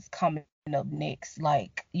overall is coming up next.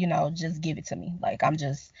 Like, just give it to me. Like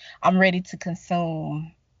I'm ready to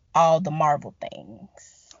consume all the Marvel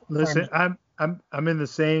things. Listen, I'm in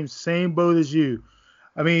the same boat as you.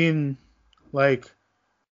 I mean, like,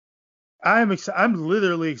 I'm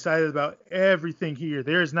literally excited about everything here.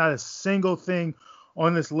 There is not a single thing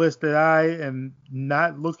on this list that I am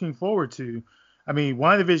not looking forward to. I mean,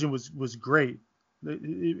 WandaVision was great.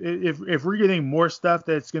 If we're getting more stuff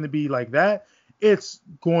that's going to be like that, it's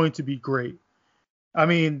going to be great. I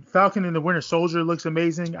mean, Falcon and the Winter Soldier looks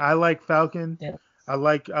amazing. I like Falcon. Yeah. I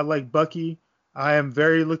like Bucky. I'm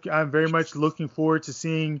very much looking forward to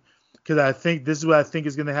seeing, because I think this is what I think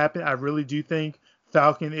is going to happen. I really do think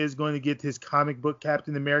Falcon is going to get his comic book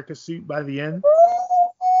Captain America suit by the end,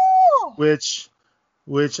 which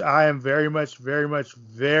I am very much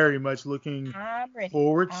looking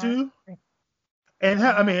forward to. And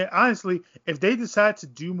I mean, honestly, if they decide to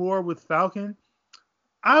do more with Falcon,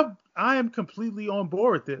 am completely on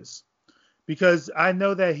board with this because I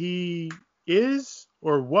know that he is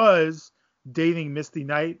or was dating Misty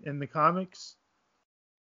Knight in the comics.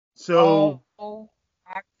 So,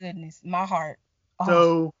 My goodness, my heart.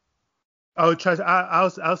 so oh,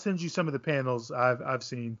 I'll send you some of the panels I've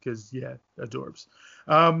seen because adorbs.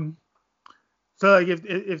 So like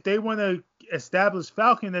if they want to establish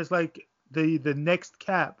Falcon as like the next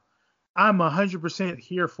Cap, I'm 100%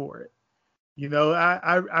 here for it. You know,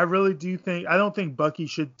 I really do think I don't think Bucky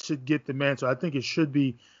should get the mantle. I think it should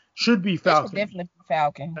be Falcon. It should definitely be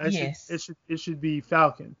Falcon. Yes. It should be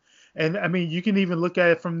Falcon. And I mean, you can even look at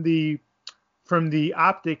it from the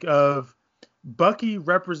optic of Bucky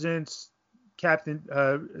represents Captain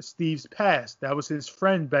Steve's past. That was his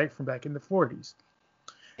friend back in the 40s.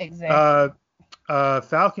 Exactly.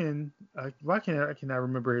 Falcon. Why can't I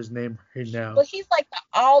remember his name right now? But he's like the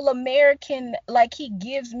all-American. Like he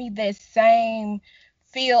gives me that same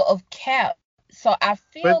feel of Cap. So I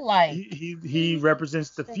feel like he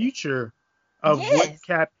represents the future of what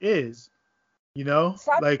Cap is. You know,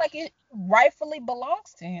 so I feel like it rightfully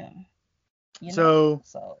belongs to him. You know?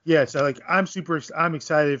 So like I'm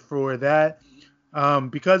excited for that.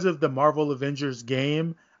 Because of the Marvel Avengers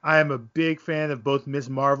game, I am a big fan of both Miss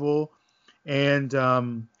Marvel and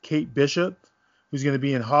Kate Bishop, who's going to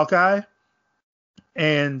be in Hawkeye.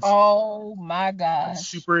 And oh my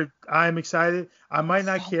gosh, I'm excited. I might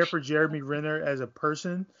not care for Jeremy Renner as a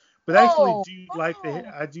person, but I actually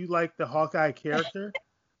do like the Hawkeye character.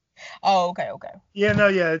 Oh, okay.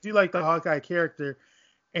 I do like the Hawkeye character,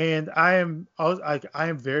 and I am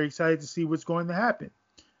very excited to see what's going to happen.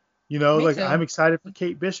 You know, Me too. I'm excited for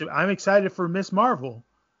Kate Bishop. I'm excited for Miss Marvel.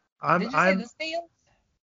 Did you see the steals?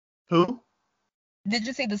 Who? Did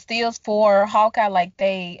you see the steals for Hawkeye? Like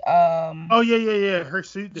they Oh yeah. Her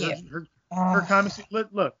suit, her comic suit.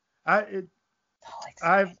 Look, I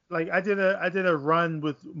did a run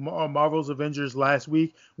with Marvel's Avengers last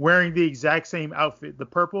week wearing the exact same outfit, the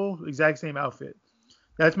purple exact same outfit.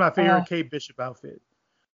 That's my favorite Kate Bishop outfit.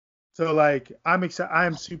 So like I'm excited.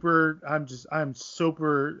 I'm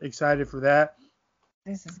super excited for that.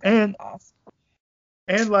 This is gonna be awesome.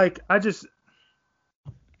 And like there's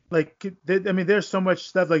so much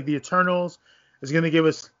stuff. Like the Eternals is gonna give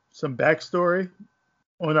us some backstory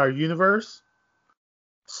on our universe.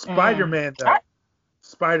 Spider-Man though.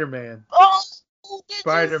 Spider-Man. Oh, did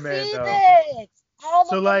Spider-Man, you see though. that? All of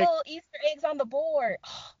the little Easter eggs on the board.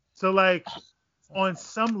 So like on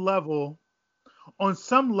some level, I'm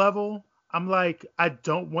like, I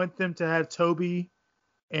don't want them to have Toby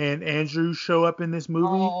and Andrew show up in this movie.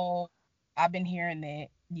 Oh, I've been hearing that.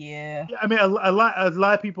 Yeah. I mean, a lot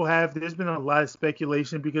of people have. There's been a lot of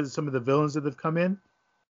speculation because of some of the villains that have come in,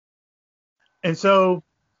 and so.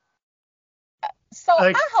 So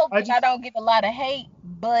like, I hope I don't get a lot of hate,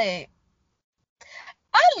 but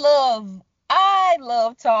I love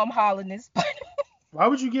Tom Holland as Spider-Man. Why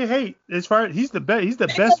would you get hate? As far as he's the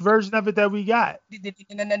best version of it that we got.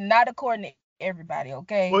 Not according to everybody,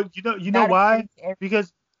 okay? Well, you know why?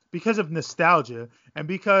 Because of nostalgia, and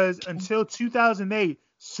because until 2008,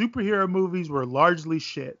 superhero movies were largely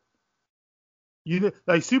shit.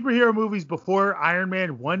 Like superhero movies before Iron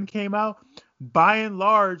Man 1 came out, by and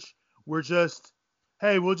large, were just,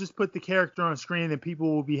 hey, we'll just put the character on screen and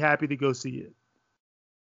people will be happy to go see it.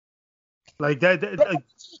 Like that.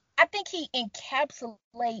 I think he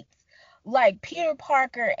encapsulates like Peter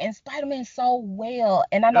Parker and Spider-Man so well,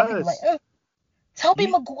 and I know people like, Tobey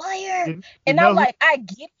Maguire, and I'm like, I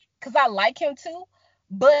get it because I like him too,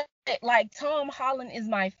 but like Tom Holland is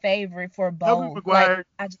my favorite for both. Tobey Maguire,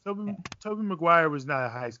 Tobey Maguire was not a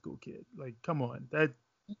high school kid. Like, come on,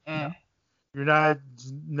 no. You're not.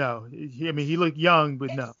 No, I mean he looked young,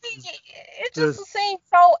 but no. It just seemed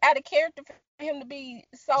so out of character for him to be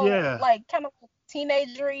so like kind of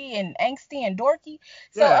teenagery and angsty and dorky.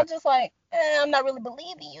 So I'm just like, I'm not really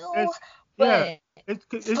believing you.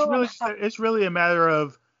 It's really a matter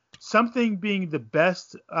of something being the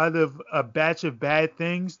best out of a batch of bad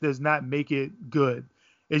things does not make it good.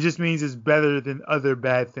 It just means it's better than other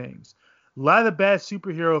bad things. A lot of bad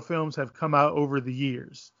superhero films have come out over the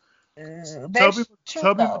years.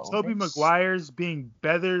 Tobey Maguire's being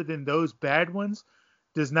better than those bad ones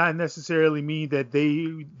does not necessarily mean that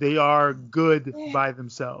they are good by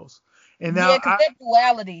themselves. And now because that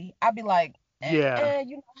duality, I'd be like, you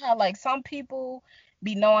know how like some people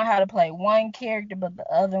be knowing how to play one character, but the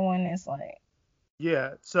other one is like,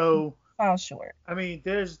 so fall short. I mean,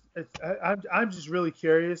 I'm just really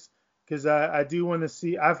curious because I do want to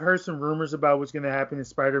see. I've heard some rumors about what's going to happen in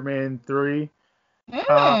Spider-Man 3.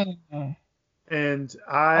 And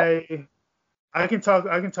I can talk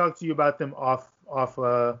to you about them off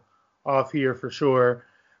off here for sure,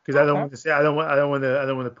 because I don't want to say I don't want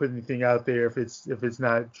to put anything out there if it's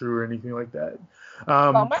not true or anything like that.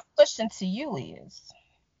 So my question to you is,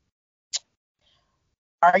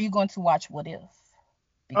 are you going to watch What If?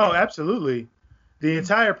 Oh, absolutely. The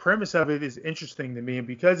entire premise of it is interesting to me, and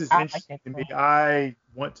because it's interesting to me, I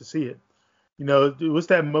want to see it. You know, what's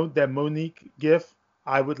that Monique gif?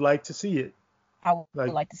 I would like to see it. I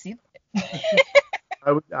would like to see that.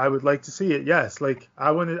 I would like to see it. Yes, like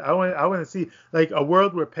I want to see like a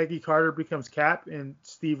world where Peggy Carter becomes Cap and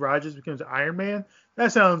Steve Rogers becomes Iron Man.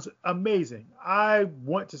 That sounds amazing. I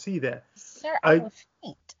want to see that. Sir, I would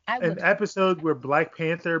faint. An episode where Black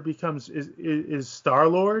Panther becomes is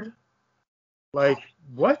Star-Lord. Like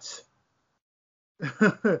what?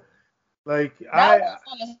 Like I was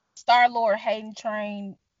on the Star-Lord hating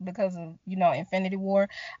train because of Infinity War.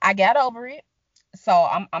 I got over it, so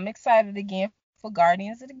I'm excited again for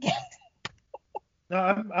Guardians of the Galaxy. No,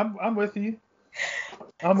 I'm with you.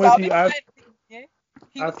 I'm with you.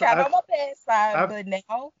 He was kind of on my bad side, but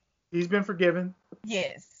now he's been forgiven.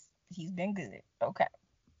 Yes, he's been good. Okay.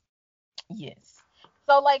 Yes.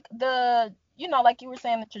 So like like you were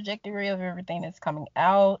saying, the trajectory of everything that's coming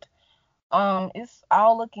out, it's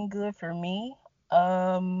all looking good for me.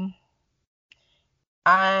 I'm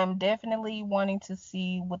definitely wanting to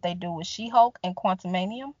see what they do with She-Hulk and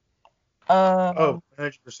Quantumania.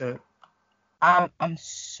 100%. I'm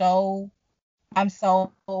so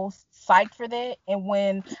psyched for that. And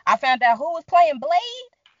when I found out who was playing Blade,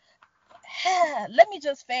 let me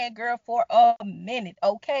just fangirl for a minute,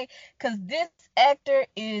 okay? Because this actor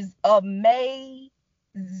is amazing.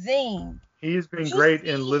 He has been great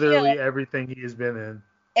in literally everything he has been in.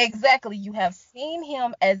 Exactly. You have seen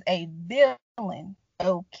him as a villain,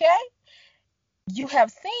 okay? You have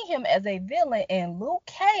seen him as a villain in Luke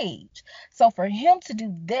Cage. So for him to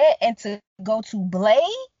do that and to go to Blade,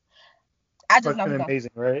 I just know he's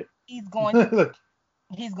amazing, right? He's going to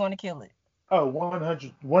kill it. Oh,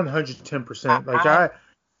 110%. Like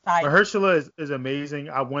Mahershala is amazing.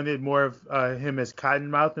 I wanted more of him as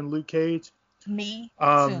Cottonmouth in Luke Cage. Me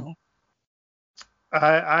too.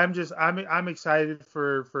 I'm excited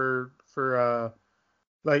for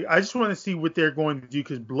like I just want to see what they're going to do,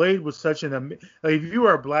 because Blade was such like if you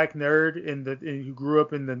are a black nerd and you grew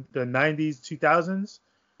up in the 90s 2000s,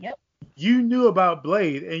 yep, you knew about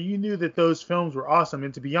Blade and you knew that those films were awesome.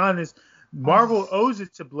 And to be honest, Marvel owes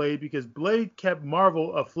it to Blade, because Blade kept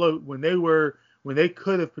Marvel afloat when they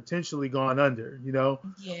could have potentially gone under,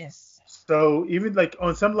 Yes. So even like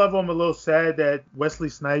on some level, I'm a little sad that Wesley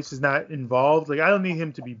Snipes is not involved. Like I don't need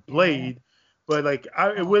him to be Blade, but like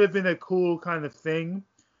it would have been a cool kind of thing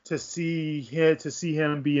to see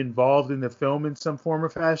him be involved in the film in some form or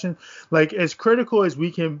fashion. Like as critical as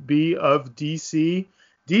we can be of DC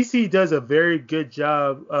does a very good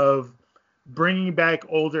job of bringing back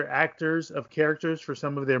older actors of characters for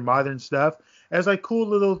some of their modern stuff as like cool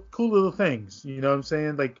little things. You know what I'm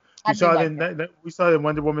saying? Like we saw it in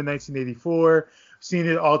Wonder Woman 1984. Seen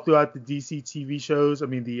it all throughout the DC TV shows. I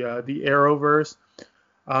mean the Arrowverse.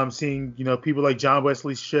 Seeing people like John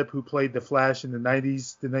Wesley Shipp, who played the Flash in the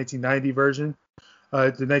 90s, the 1990 version, the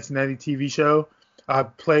 1990 TV show,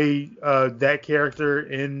 play that character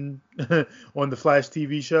in on the Flash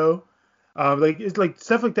TV show. Like it's like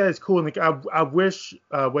stuff like that is cool. And like I wish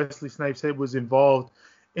Wesley Snipes was involved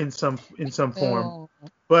in some form,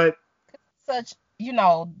 but such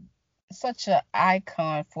an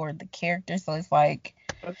icon for the character. So it's like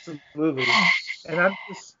absolutely. And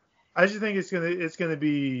I just think it's just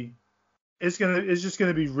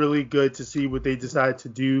gonna be really good to see what they decide to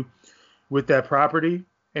do with that property.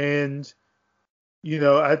 And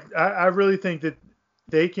I really think that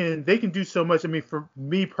they can do so much. I mean, for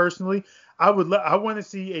me personally, I want to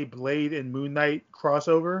see a Blade and Moon Knight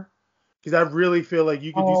crossover, because I really feel like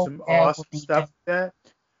you could do some awesome stuff with that.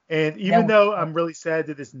 And even though I'm really sad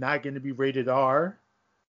that it's not going to be rated R,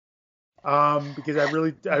 because I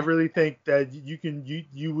really think that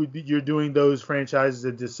you're doing those franchises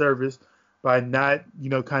a disservice by not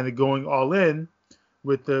kind of going all in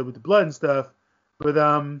with the blood and stuff, but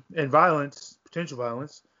and potential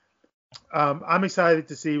violence. I'm excited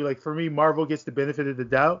to see, like, for me, Marvel gets the benefit of the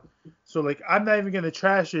doubt. So, like, I'm not even going to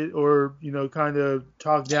trash it or, kind of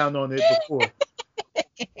talk down on it before.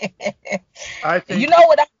 I think...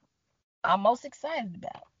 what I'm most excited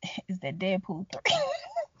about is that Deadpool 3.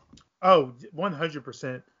 Oh,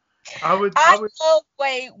 100%. I love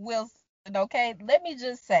Wade Wilson, okay? Let me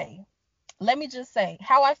just say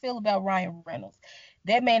how I feel about Ryan Reynolds.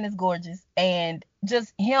 That man is gorgeous. And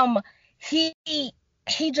just him, he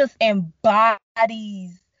just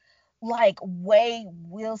embodies like Wade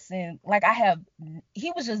Wilson, like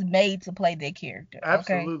he was just made to play that character.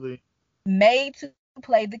 Okay, Absolutely. made to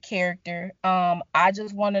play the character. I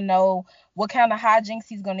just want to know what kind of hijinks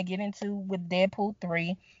he's gonna get into with Deadpool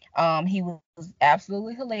 3. He was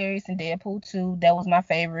absolutely hilarious in Deadpool 2. That was my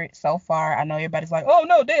favorite so far. I know everybody's like, oh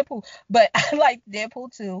no, Deadpool, but I like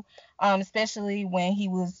Deadpool 2. Especially when he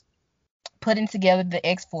was putting together the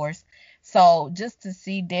X-Force. So just to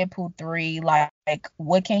see Deadpool 3, like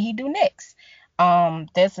what can he do next?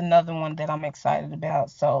 That's another one that I'm excited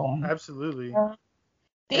about. So Absolutely.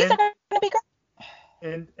 these are gonna be great.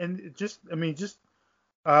 And just, I mean, just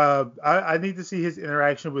I need to see his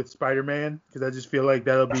interaction with Spider-Man because I just feel like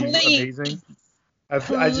that'll be amazing.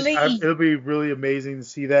 It'll be really amazing to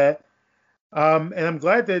see that. And I'm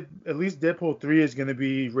glad that at least Deadpool 3 is going to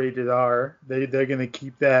be rated R. They're going to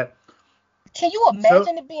keep that. Can you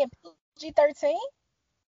imagine it being PG-13?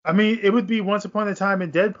 I mean, it would be Once Upon a Time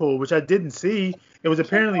in Deadpool, which I didn't see. It was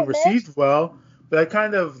apparently received well, but I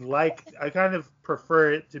kind of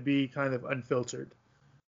prefer it to be kind of unfiltered.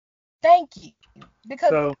 Thank you.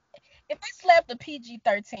 Because if they slapped the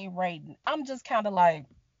PG-13 rating, I'm just kind of like,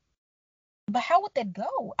 but how would that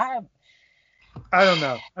go? I don't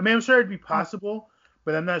know. I mean, I'm sure it'd be possible,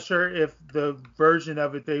 but I'm not sure if the version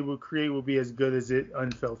of it they will create will be as good as it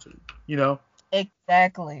unfiltered. You know?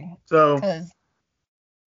 Exactly. So.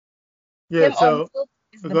 Yeah. So.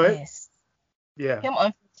 Is the best. Yeah. Him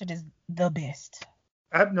unfiltered is the best.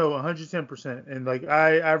 No, 110%, and like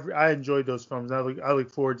I enjoyed those films. I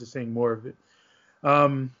look forward to seeing more of it.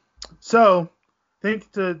 So I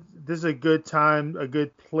think this is a good time, a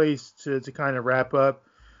good place to kind of wrap up.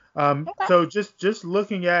 Okay. So just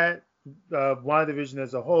looking at WandaVision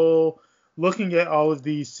as a whole, looking at all of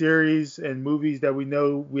these series and movies that we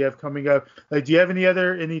know we have coming up. Like, do you have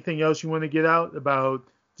anything else you want to get out about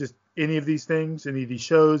just any of these things, any of these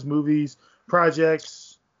shows, movies,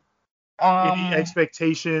 projects? Any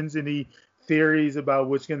expectations, any theories about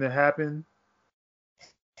what's going to happen?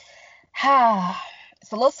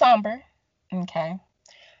 It's a little somber, okay,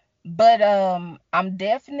 but I'm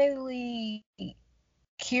definitely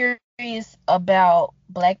curious about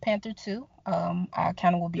Black Panther 2. I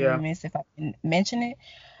kind of will be remiss if I didn't mention it.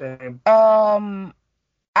 Same.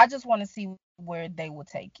 I just want to see where they will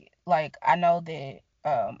take it. Like, I know that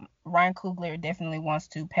Ryan Coogler definitely wants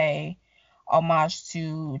to pay homage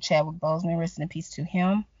to Chadwick Boseman, rest in peace to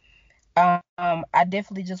him. I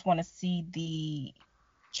definitely just want to see the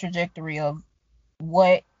trajectory of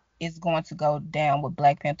what is going to go down with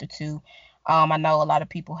Black Panther 2. I know a lot of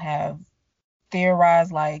people have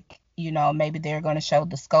theorized, like, maybe they're going to show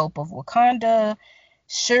the scope of Wakanda.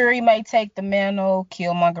 Shuri may take the mantle.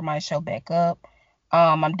 Killmonger might show back up.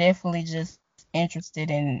 I'm definitely just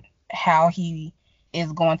interested in how he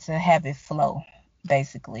is going to have it flow,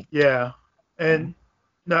 basically. Yeah. And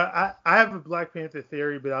no, I have a Black Panther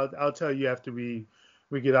theory, but I'll tell you after we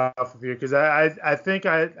get off of here, because I think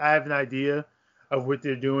I have an idea of what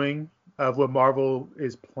they're doing, of what Marvel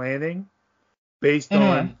is planning based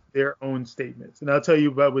on their own statements. And I'll tell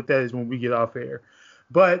you about what that is when we get off air.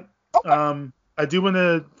 But I do want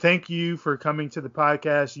to thank you for coming to the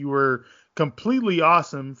podcast. You were completely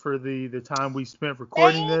awesome for the time we spent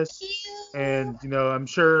recording this. And, I'm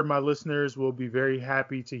sure my listeners will be very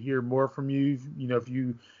happy to hear more from you. If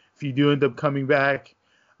you do end up coming back.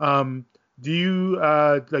 Do you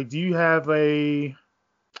have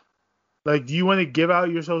do you want to give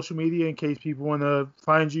out your social media in case people want to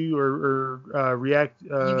find you or react?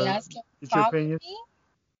 You guys can your opinion? Me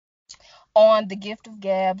on The Gift of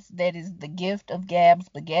Gabs. That is The Gift of Gabs,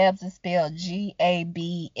 but Gabs is spelled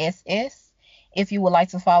Gabss. If you would like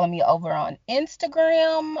to follow me over on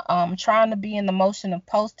Instagram, I'm trying to be in the motion of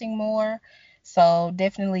posting more. So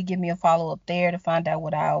definitely give me a follow up there to find out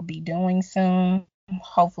what I'll be doing soon.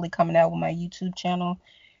 Hopefully coming out with my YouTube channel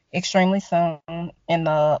extremely soon in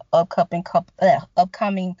the upcoming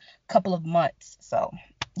couple of months. So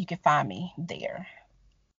you can find me there.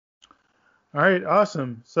 All right,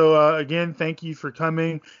 awesome. So again, thank you for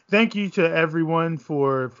coming. Thank you to everyone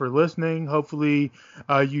for listening. Hopefully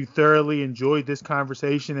you thoroughly enjoyed this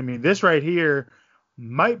conversation. I mean, this right here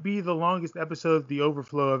might be the longest episode of the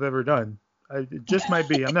Overflow I've ever done. It just might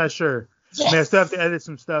be. I'm not sure. Yes. I mean, I still have to edit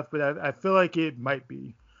some stuff, but I feel like it might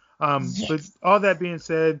be. Yes. But all that being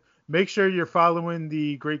said, make sure you're following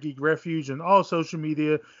the Great Geek Refuge on all social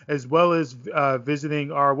media, as well as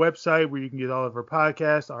visiting our website where you can get all of our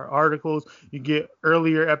podcasts, our articles. You can get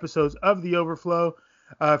earlier episodes of The Overflow.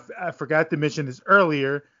 I forgot to mention this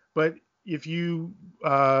earlier, but if you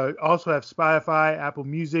also have Spotify, Apple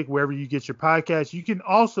Music, wherever you get your podcasts, you can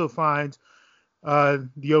also find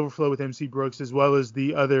the Overflow with MC Brooks, as well as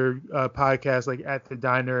the other podcasts like At the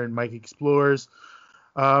Diner and Mike Explores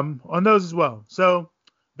on those as well. So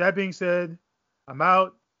that being said, I'm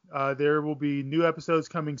out. There will be new episodes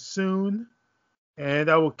coming soon, and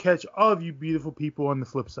I will catch all of you beautiful people on the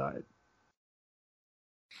flip side.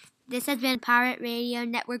 This has been Pirate Radio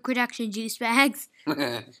Network production, Juice Bags.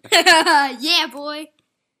 Yeah, boy.